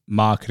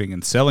marketing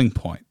and selling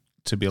point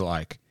to be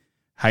like,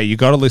 hey, you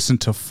got to listen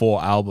to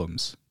 4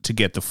 albums to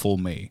get the full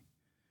me.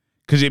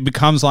 Because it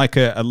becomes like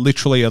a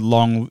literally a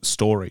long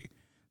story.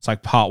 It's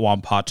like part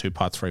 1, part 2,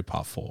 part 3,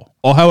 part 4,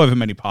 or however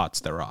many parts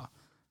there are.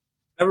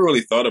 I never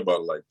really thought about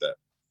it like that,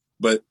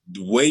 but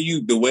the way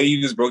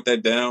you just broke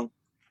that down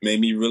made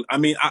me really.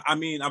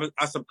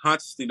 I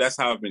subconsciously, that's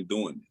how I've been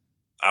doing it.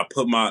 I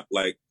put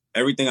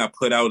everything I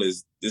put out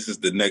this is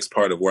the next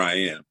part of where I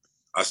am.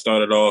 I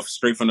started off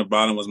straight from the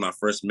bottom. Was my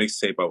first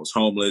mixtape. I was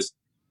homeless.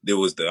 There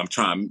was I'm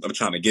trying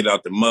to get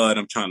out the mud.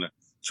 I'm trying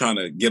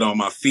to get on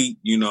my feet.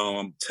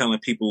 I'm telling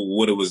people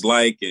what it was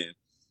like, and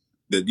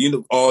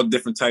all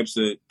different types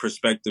of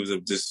perspectives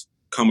of just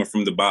coming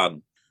from the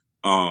bottom.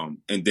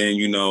 And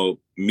then,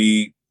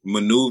 me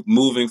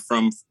moving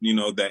from,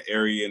 that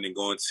area and then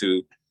going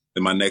to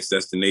my next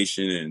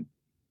destination,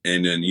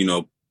 and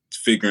then,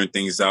 figuring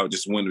things out,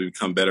 just wanting to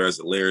become better as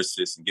a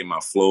lyricist and get my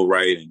flow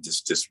right, and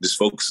just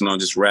focusing on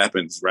just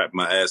rapping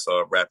my ass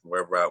off, rapping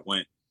wherever I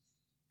went,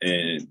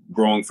 and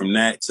growing from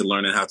that to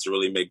learning how to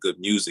really make good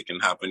music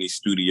and hop in these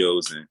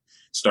studios and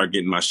start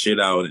getting my shit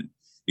out, and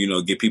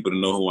get people to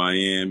know who I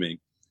am, and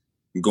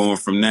going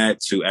from that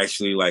to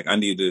actually I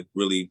need to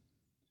really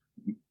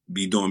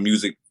be doing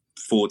music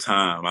full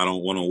time. I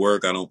don't want to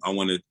work. I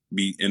want to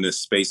be in the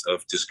space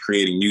of just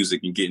creating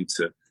music and getting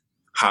to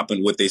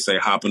hopping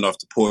off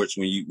the porch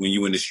when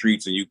you in the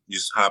streets, and you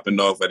just hopping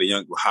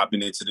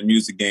into the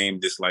music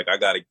game. Just I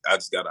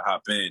just gotta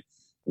hop in,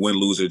 win,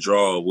 lose or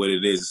draw, what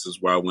it is. This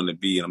is where I want to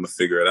be, and I'm gonna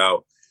figure it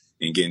out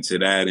and get into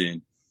that.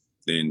 And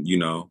then,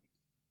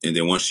 and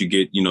then once you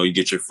get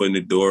your foot in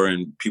the door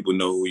and people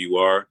know who you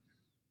are,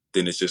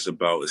 then it's just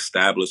about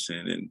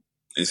establishing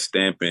and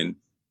stamping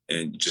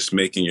and just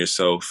making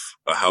yourself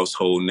a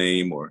household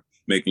name, or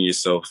making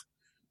yourself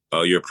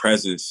your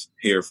presence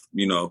here,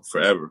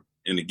 forever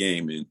in the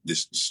game, and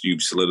just you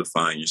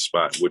solidifying your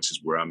spot, which is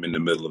where I'm in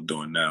the middle of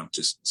doing now,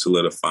 just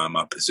solidifying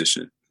my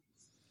position.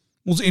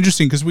 Well, it's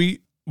interesting because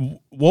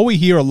what we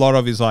hear a lot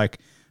of is like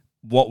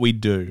what we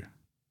do.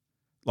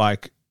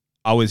 Like,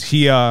 I was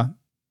here,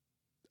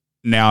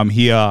 now I'm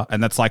here,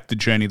 and that's like the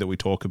journey that we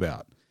talk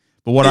about.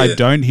 But what I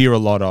don't hear a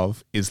lot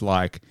of is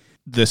like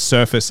the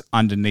surface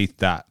underneath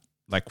that.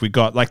 Like we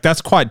got like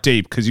that's quite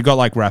deep because you got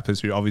like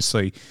rappers who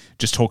obviously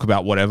just talk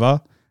about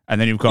whatever, and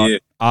then you've got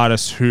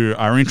artists who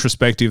are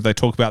introspective. They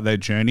talk about their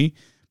journey,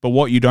 but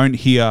what you don't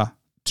hear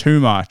too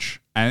much,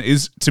 and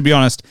is, to be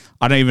honest,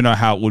 I don't even know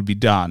how it would be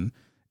done.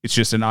 It's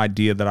just an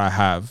idea that I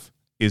have,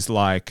 is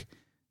like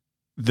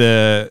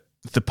the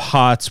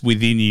parts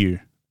within you,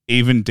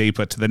 even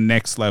deeper to the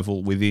next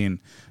level within,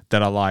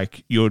 that are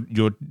like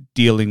you're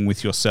dealing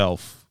with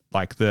yourself,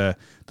 like the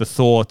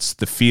thoughts,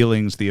 the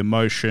feelings, the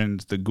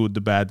emotions, the good,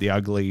 the bad, the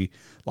ugly,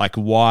 like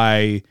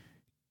why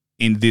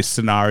in this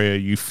scenario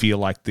you feel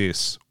like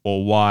this,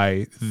 or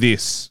why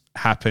this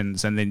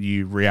happens and then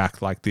you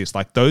react like this.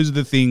 Like those are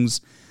the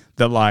things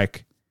that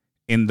like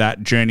in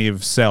that journey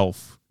of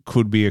self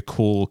could be a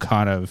cool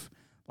kind of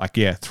like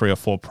 3 or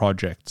 4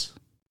 projects.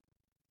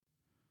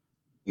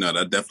 No,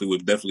 that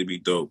would be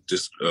dope.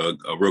 Just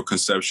a real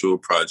conceptual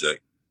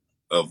project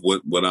of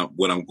what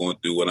I'm going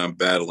through, what I'm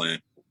battling,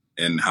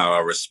 and how I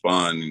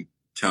respond and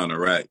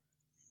counteract.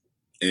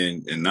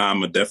 And now I'm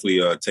gonna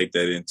definitely take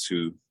that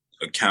into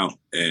account.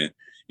 And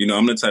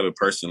I'm the type of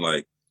person,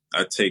 like,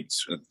 I take,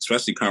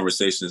 especially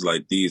conversations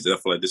like these, I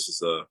feel like this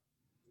is a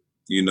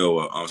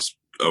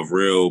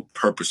real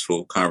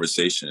purposeful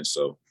conversation.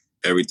 So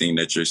everything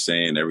that you're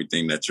saying,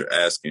 everything that you're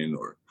asking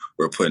or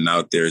putting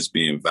out there is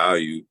being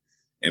valued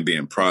and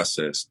being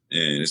processed,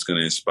 and it's going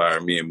to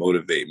inspire me and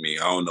motivate me.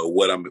 I don't know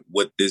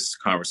what this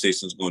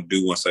conversation is going to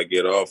do once I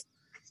get off,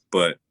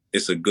 but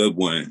it's a good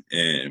one.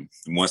 And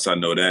once I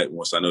know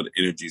the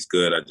energy is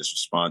good, I just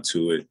respond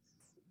to it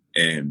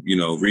and,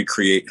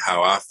 recreate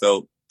how I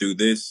felt through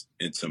this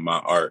into my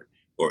art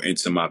or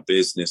into my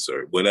business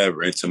or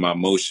whatever, into my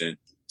motion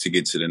to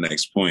get to the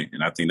next point.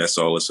 And I think that's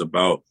all it's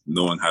about,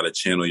 knowing how to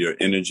channel your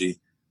energy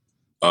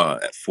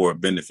for a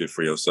benefit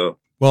for yourself.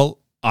 Well,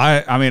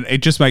 I mean, it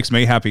just makes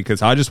me happy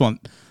because I just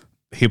want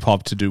hip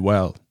hop to do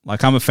well.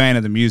 Like, I'm a fan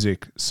of the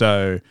music,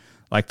 so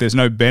like, there's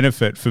no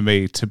benefit for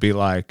me to be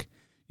like,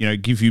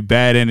 give you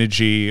bad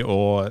energy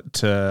or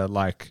to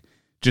like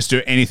just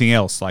do anything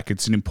else. Like,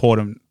 it's an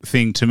important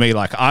thing to me.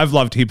 Like, I've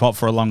loved hip hop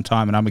for a long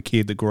time, and I'm a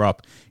kid that grew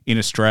up in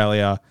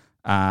Australia,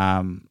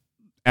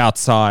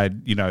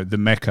 outside, the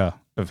mecca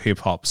of hip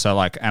hop. So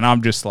like, and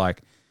I'm just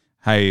like,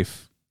 hey,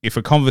 if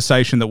a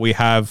conversation that we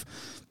have,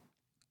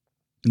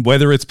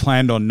 whether it's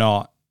planned or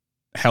not,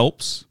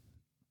 helps,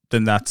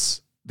 then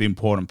that's the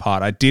important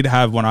part. I did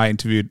have, when I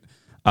interviewed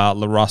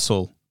La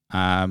Russell,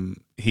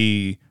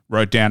 he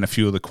wrote down a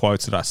few of the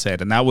quotes that I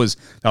said, and that was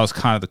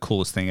kind of the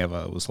coolest thing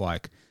ever. It was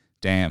like,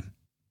 damn,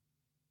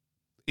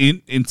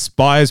 it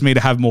inspires me to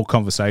have more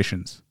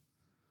conversations.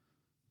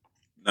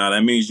 No,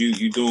 that means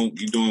you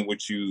doing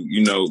what you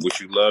what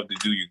you love to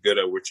do. You're good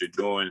at what you're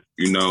doing,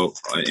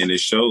 and it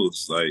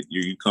shows. Like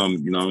you come,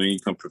 you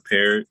come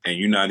prepared, and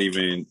you're not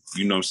even,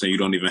 you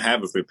don't even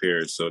have it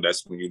prepared. So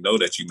that's when you know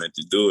that you meant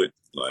to do it.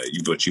 Like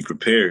but you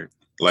prepared.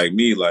 Like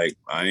me, like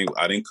I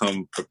didn't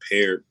come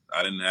prepared.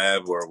 I didn't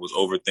have or was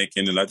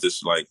overthinking, and I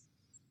just like,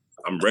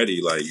 I'm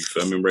ready. Like, you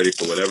feel me? I'm ready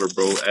for whatever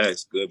bro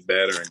asks, good,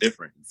 bad, or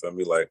indifferent. You feel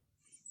me? Like,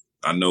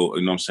 I know, what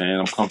I'm saying?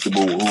 I'm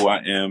comfortable with who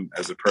I am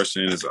as a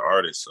person, as an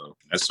artist. So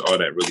that's all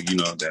that really,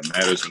 that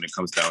matters when it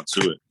comes down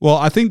to it. Well,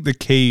 I think the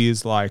key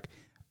is like,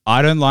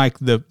 I don't like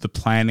the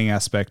planning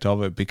aspect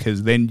of it,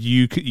 because then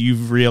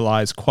you've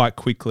realized quite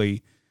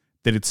quickly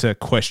that it's a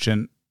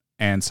question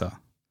answer.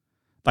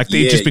 Like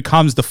it just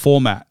becomes the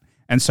format.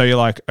 And so you're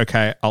like,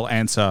 okay, I'll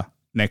answer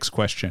next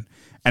question.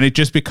 And it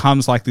just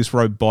becomes like this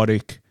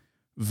robotic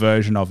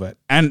version of it.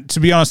 And to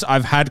be honest,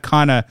 I've had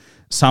kind of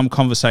some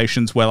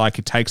conversations where like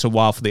it takes a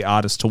while for the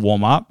artist to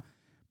warm up,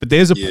 but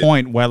there's a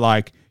point where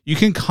like you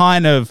can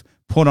kind of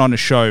put on a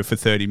show for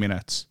 30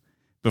 minutes,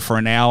 but for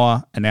an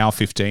hour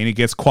 15, it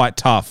gets quite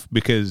tough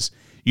because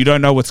you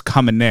don't know what's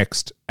coming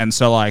next. And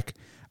so like,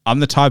 I'm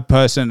the type of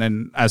person,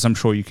 and as I'm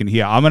sure you can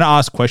hear, I'm going to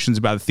ask questions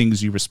about the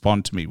things you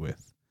respond to me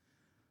with.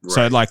 Right.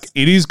 So like,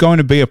 it is going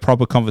to be a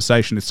proper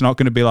conversation. It's not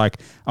going to be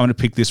like, I'm going to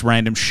pick this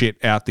random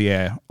shit out the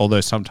air,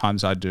 although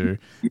sometimes I do.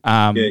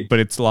 But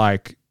it's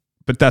like,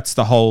 but that's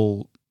the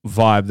whole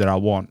vibe that I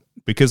want.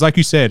 Because like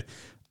you said,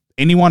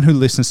 anyone who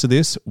listens to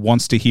this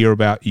wants to hear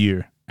about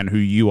you and who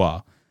you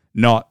are,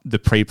 not the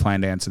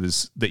pre-planned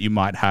answers that you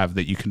might have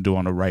that you can do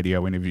on a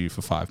radio interview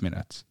for 5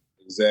 minutes.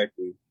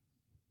 Exactly.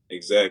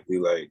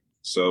 Like,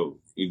 so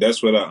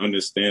that's what I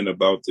understand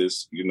about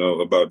this,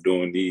 about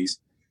doing these.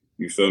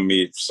 You feel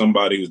me? If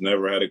somebody who's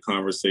never had a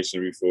conversation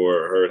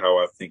before or heard how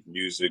I think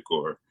music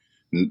or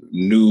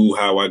knew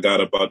how I got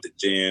about the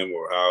jam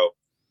or how,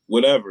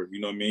 whatever, you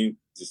know what I mean?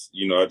 Just,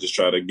 I just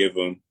try to give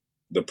them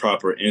the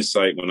proper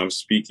insight when I'm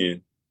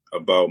speaking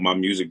about my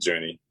music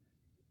journey,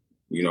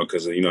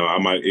 because,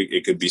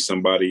 it could be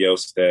somebody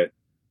else that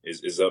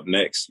is up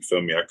next. You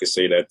feel me? I could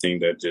say that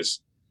thing that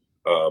just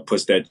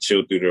puts that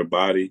chill through their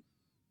body,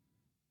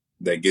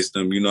 that gets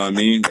them,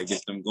 that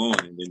gets them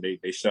going. And then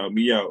they shout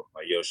me out,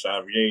 like, yo,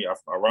 ShaiVA,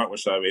 I rock with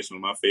ShaiVA. It's one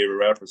of my favorite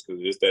rappers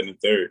because it's that and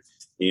the third.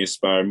 He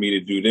inspired me to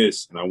do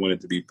this, and I want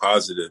it to be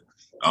positive.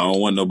 I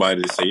don't want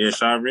nobody to say, yeah,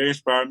 ShaiVA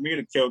inspired me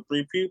to kill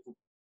 3 people.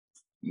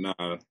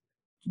 Nah.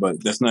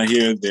 But that's not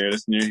here or there.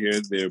 That's near here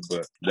or there.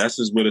 But that's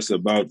just what it's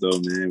about, though,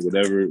 man.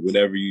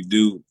 Whatever you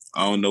do,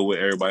 I don't know what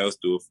everybody else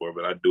do it for,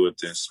 but I do it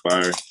to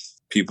inspire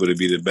people to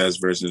be the best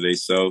version of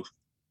themselves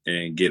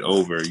and get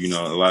over. You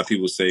know, a lot of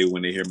people say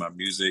when they hear my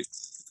music,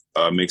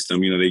 makes them,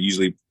 they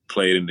usually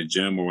play it in the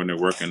gym or when they're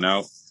working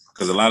out.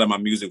 Because a lot of my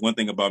music, one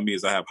thing about me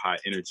is I have high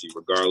energy,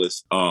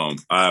 regardless.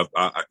 I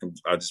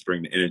just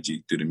bring the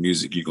energy through the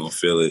music. You're gonna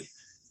feel it.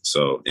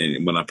 So,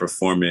 and when I'm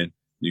performing,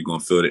 you're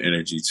gonna feel the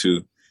energy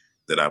too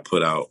that I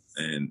put out,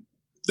 and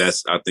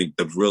that's, I think,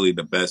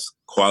 the best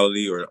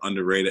quality or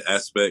underrated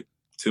aspect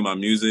to my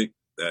music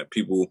that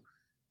people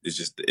is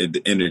just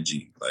the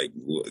energy, like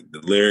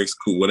the lyrics,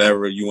 cool,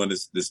 whatever you want to.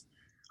 This,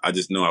 I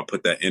just know I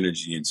put that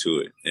energy into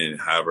it, and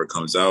however it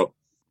comes out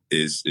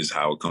is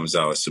how it comes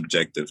out. It's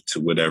subjective to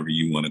whatever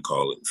you want to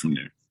call it from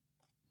there.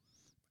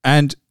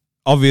 And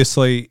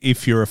obviously,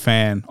 if you're a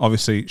fan,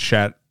 obviously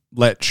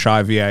let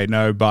ShaiVA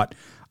know. But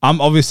I'm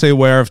obviously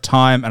aware of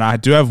time, and I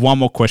do have one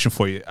more question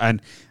for you.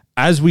 And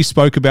as we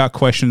spoke about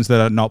questions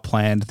that are not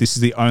planned, this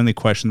is the only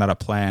question that I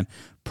plan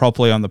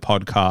properly on the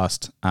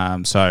podcast.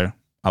 So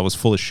I was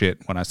full of shit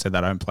when I said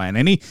that I don't plan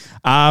any.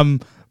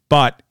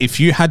 But if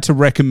you had to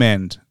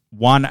recommend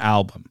one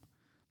album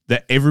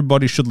that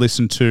everybody should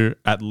listen to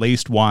at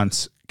least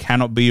once,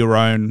 cannot be your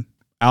own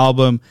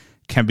album,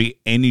 can be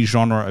any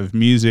genre of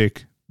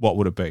music, what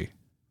would it be?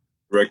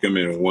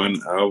 Recommend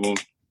one album?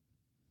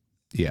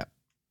 Yeah.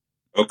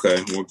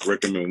 Okay, we'll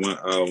recommend one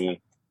album.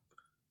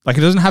 Like,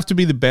 it doesn't have to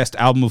be the best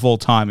album of all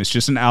time. It's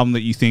just an album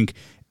that you think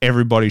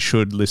everybody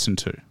should listen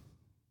to.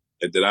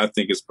 That I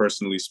think is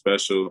personally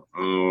special.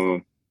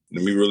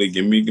 Let me really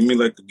give me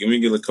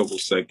a couple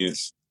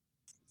seconds,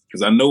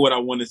 because I know what I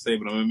want to say,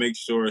 but I'm gonna make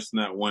sure it's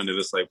not one that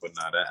it's like, but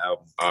nah, that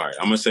album. All right,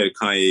 I'm gonna say the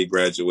Kanye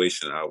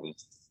Graduation album.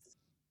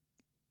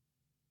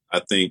 I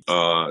think,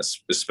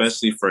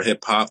 especially for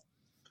hip hop,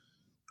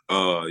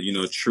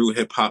 true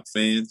hip hop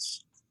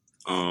fans,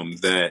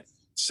 that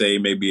say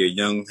maybe a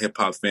young hip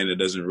hop fan that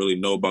doesn't really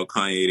know about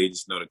Kanye, they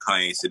just know the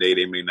Kanye today.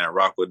 They may not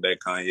rock with that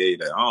Kanye.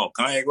 That,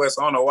 Kanye West,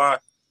 I don't know why.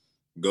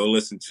 Go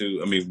listen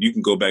to. I mean, you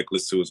can go back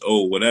listen to his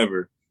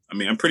whatever. I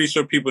mean, I'm pretty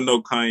sure people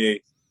know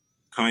Kanye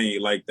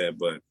like that,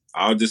 but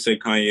I'll just say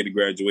Kanye The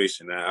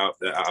Graduation. I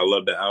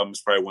love that album.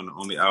 It's probably one of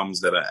the only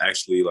albums that I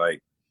actually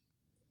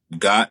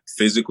got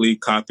physically,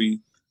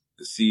 copied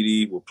the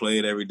CD, will play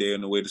it every day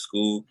on the way to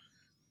school.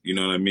 You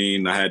know what I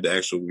mean? I had the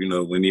actual,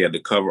 when he had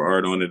the cover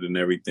art on it and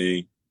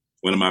everything.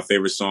 One of my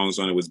favorite songs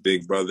on it was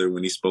Big Brother,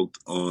 when he spoke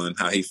on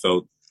how he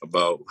felt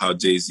about how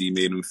Jay-Z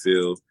made him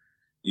feel.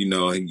 I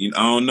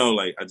don't know,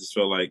 I just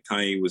felt like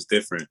Kanye was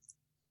different.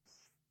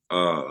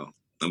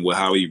 And with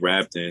how he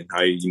rapped and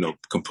how he,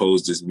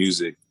 composed his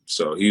music.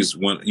 So he was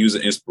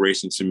an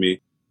inspiration to me.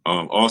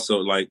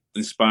 Also,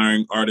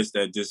 inspiring artists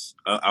that just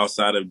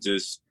outside of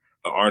just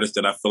an artist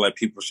that I feel like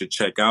people should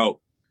check out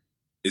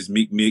is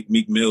Meek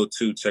Mill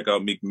too. Check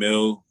out Meek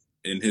Mill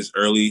in his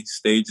early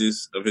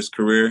stages of his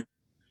career,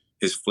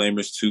 his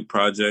Flamers 2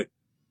 project.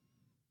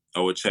 I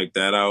would check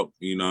that out.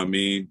 You know what I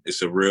mean?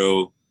 It's a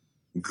real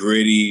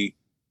gritty,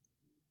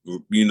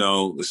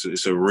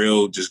 it's a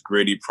real just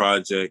gritty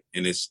project,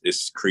 and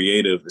it's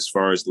creative as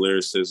far as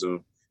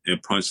lyricism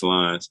and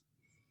punchlines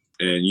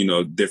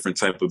and, different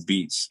type of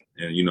beats.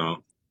 And,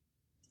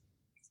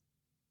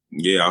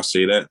 yeah, I'll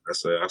say that. I'll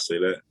say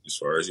that as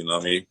far as,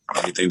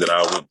 anything that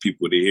I want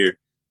people to hear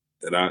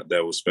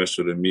that was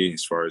special to me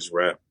as far as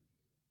rap.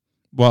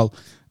 Well,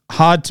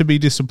 hard to be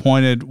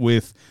disappointed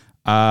with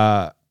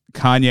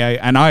Kanye.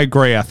 And I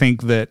agree. I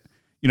think that,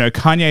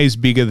 Kanye is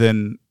bigger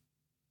than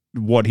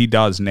what he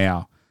does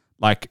now.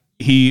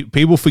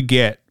 People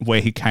forget where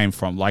he came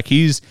from.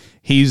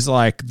 He's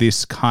like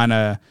this kind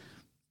of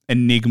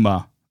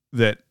enigma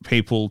that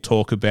people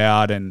talk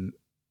about. And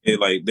if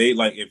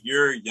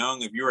you're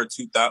young, if you're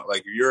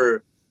if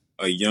you're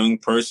a young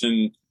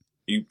person,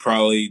 you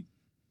probably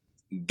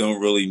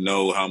don't really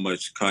know how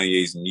much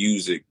Kanye's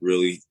music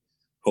really,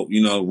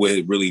 what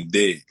it really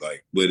did.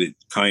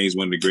 Kanye's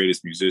one of the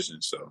greatest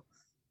musicians. So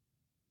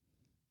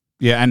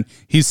yeah, and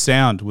his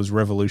sound was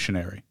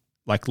revolutionary.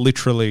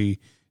 Literally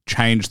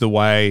changed the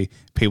way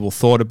people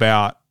thought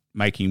about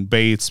making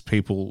beats.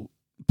 People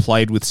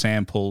played with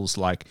samples.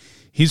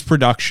 His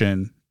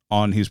production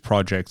on his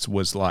projects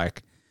was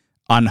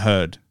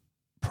unheard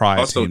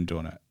prior to him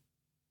doing it.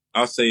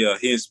 I'll say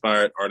he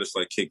inspired artists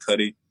like Kid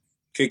Cudi.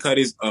 Kid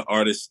Cudi's an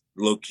artist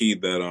low key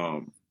that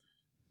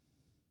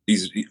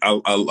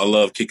I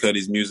love Kid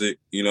Cudi's music.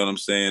 You know what I'm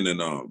saying? And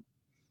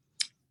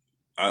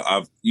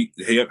have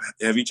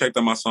you checked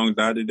out my song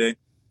Die Today?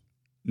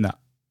 No.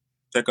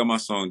 Check out my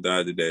song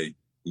Die Today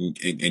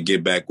and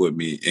get back with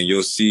me, and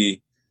you'll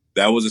see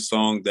that was a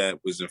song that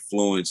was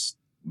influenced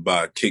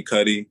by Kid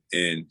Cudi.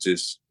 And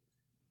just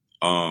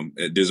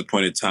there's a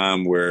point in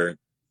time where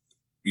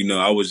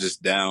I was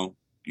just down,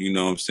 you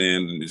know what I'm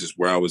saying, and it's just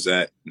where I was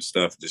at and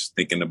stuff, just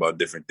thinking about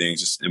different things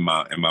just in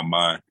my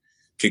mind.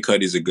 Kid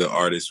Cudi's a good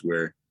artist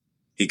where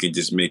he can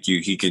just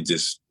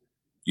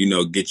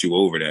get you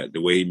over that,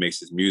 the way he makes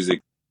his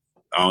music.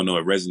 I don't know,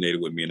 it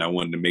resonated with me, and I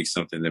wanted to make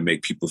something to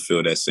make people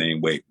feel that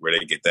same way, where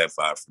they get that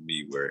vibe from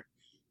me, where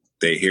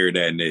they hear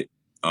that and it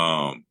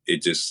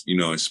just,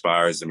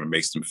 inspires them or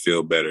makes them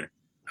feel better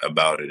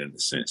about it in a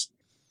sense.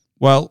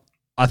 Well,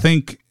 I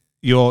think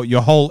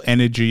your whole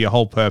energy, your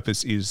whole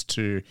purpose is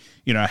to,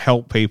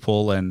 help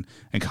people and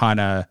kind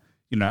of,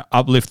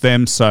 uplift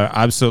them. So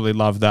I absolutely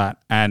love that.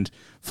 And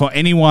for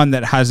anyone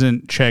that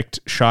hasn't checked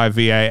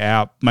ShaiVA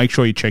out, make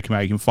sure you check him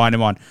out. You can find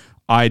him on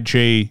IG.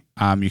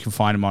 You can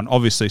find him on,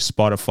 obviously,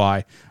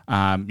 Spotify.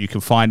 You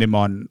can find him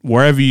on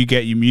wherever you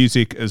get your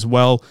music as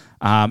well.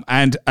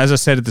 And as I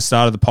said at the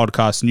start of the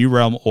podcast, New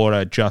Realm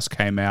Order just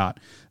came out.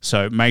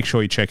 So make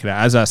sure you check it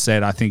out. As I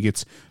said, I think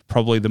it's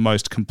probably the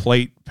most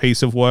complete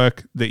piece of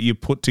work that you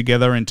put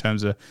together in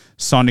terms of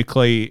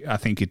sonically. I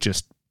think it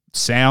just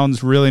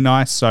sounds really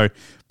nice. So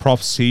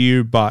props to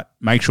you, but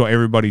make sure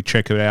everybody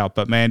check it out.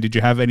 But man, did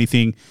you have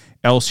anything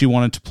else you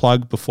wanted to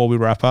plug before we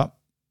wrap up?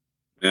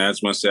 Yeah, I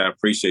just want to say I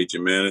appreciate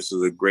you, man. This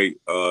was a great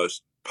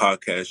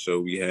podcast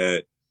show we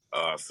had.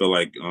 I feel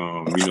like,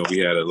 we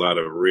had a lot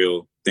of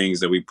real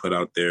things that we put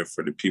out there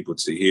for the people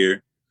to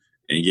hear.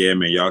 And yeah,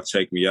 man, y'all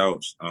check me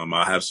out.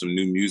 I have some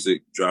new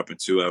music dropping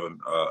too. I have an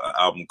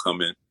album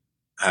coming.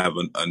 I have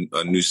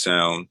a new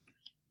sound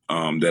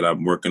that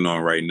I'm working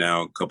on right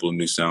now. A couple of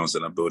new sounds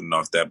that I'm building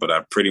off that. But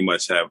I pretty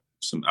much have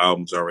some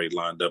albums already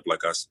lined up,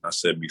 like I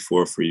said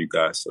before, for you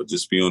guys. So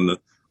just be on the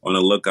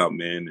lookout,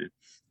 man. And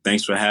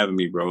thanks for having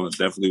me, bro.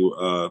 Definitely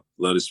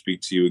love to speak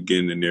to you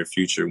again in the near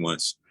future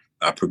once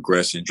I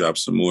progress and drop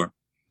some more.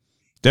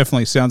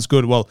 Definitely sounds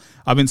good. Well,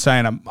 I've been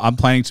saying I'm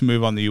planning to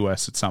move on the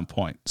US at some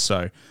point.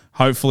 So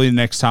hopefully the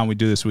next time we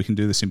do this, we can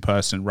do this in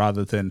person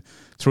rather than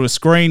through a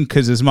screen,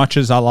 because as much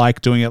as I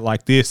like doing it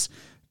like this,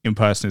 in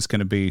person is going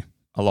to be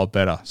a lot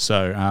better.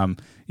 So,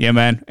 yeah,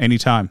 man,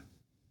 anytime.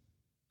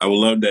 I would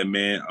love that,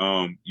 man.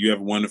 You have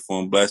a wonderful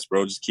and blessed,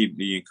 bro. Just keep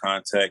me in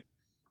contact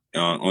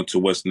onto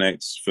what's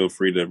next. Feel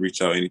free to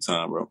reach out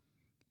anytime, bro.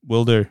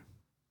 Will do.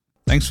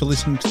 Thanks for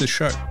listening to the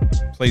show.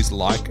 Please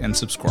like and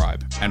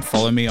subscribe and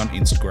follow me on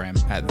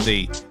Instagram at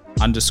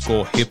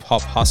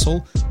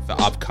 @the_hip-hop-hustle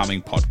for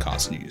upcoming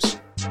podcast news.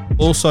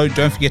 Also,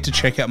 don't forget to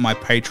check out my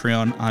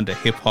Patreon under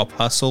Hip Hop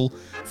Hustle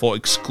for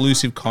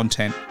exclusive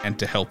content and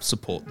to help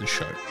support the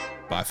show.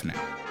 Bye for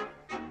now.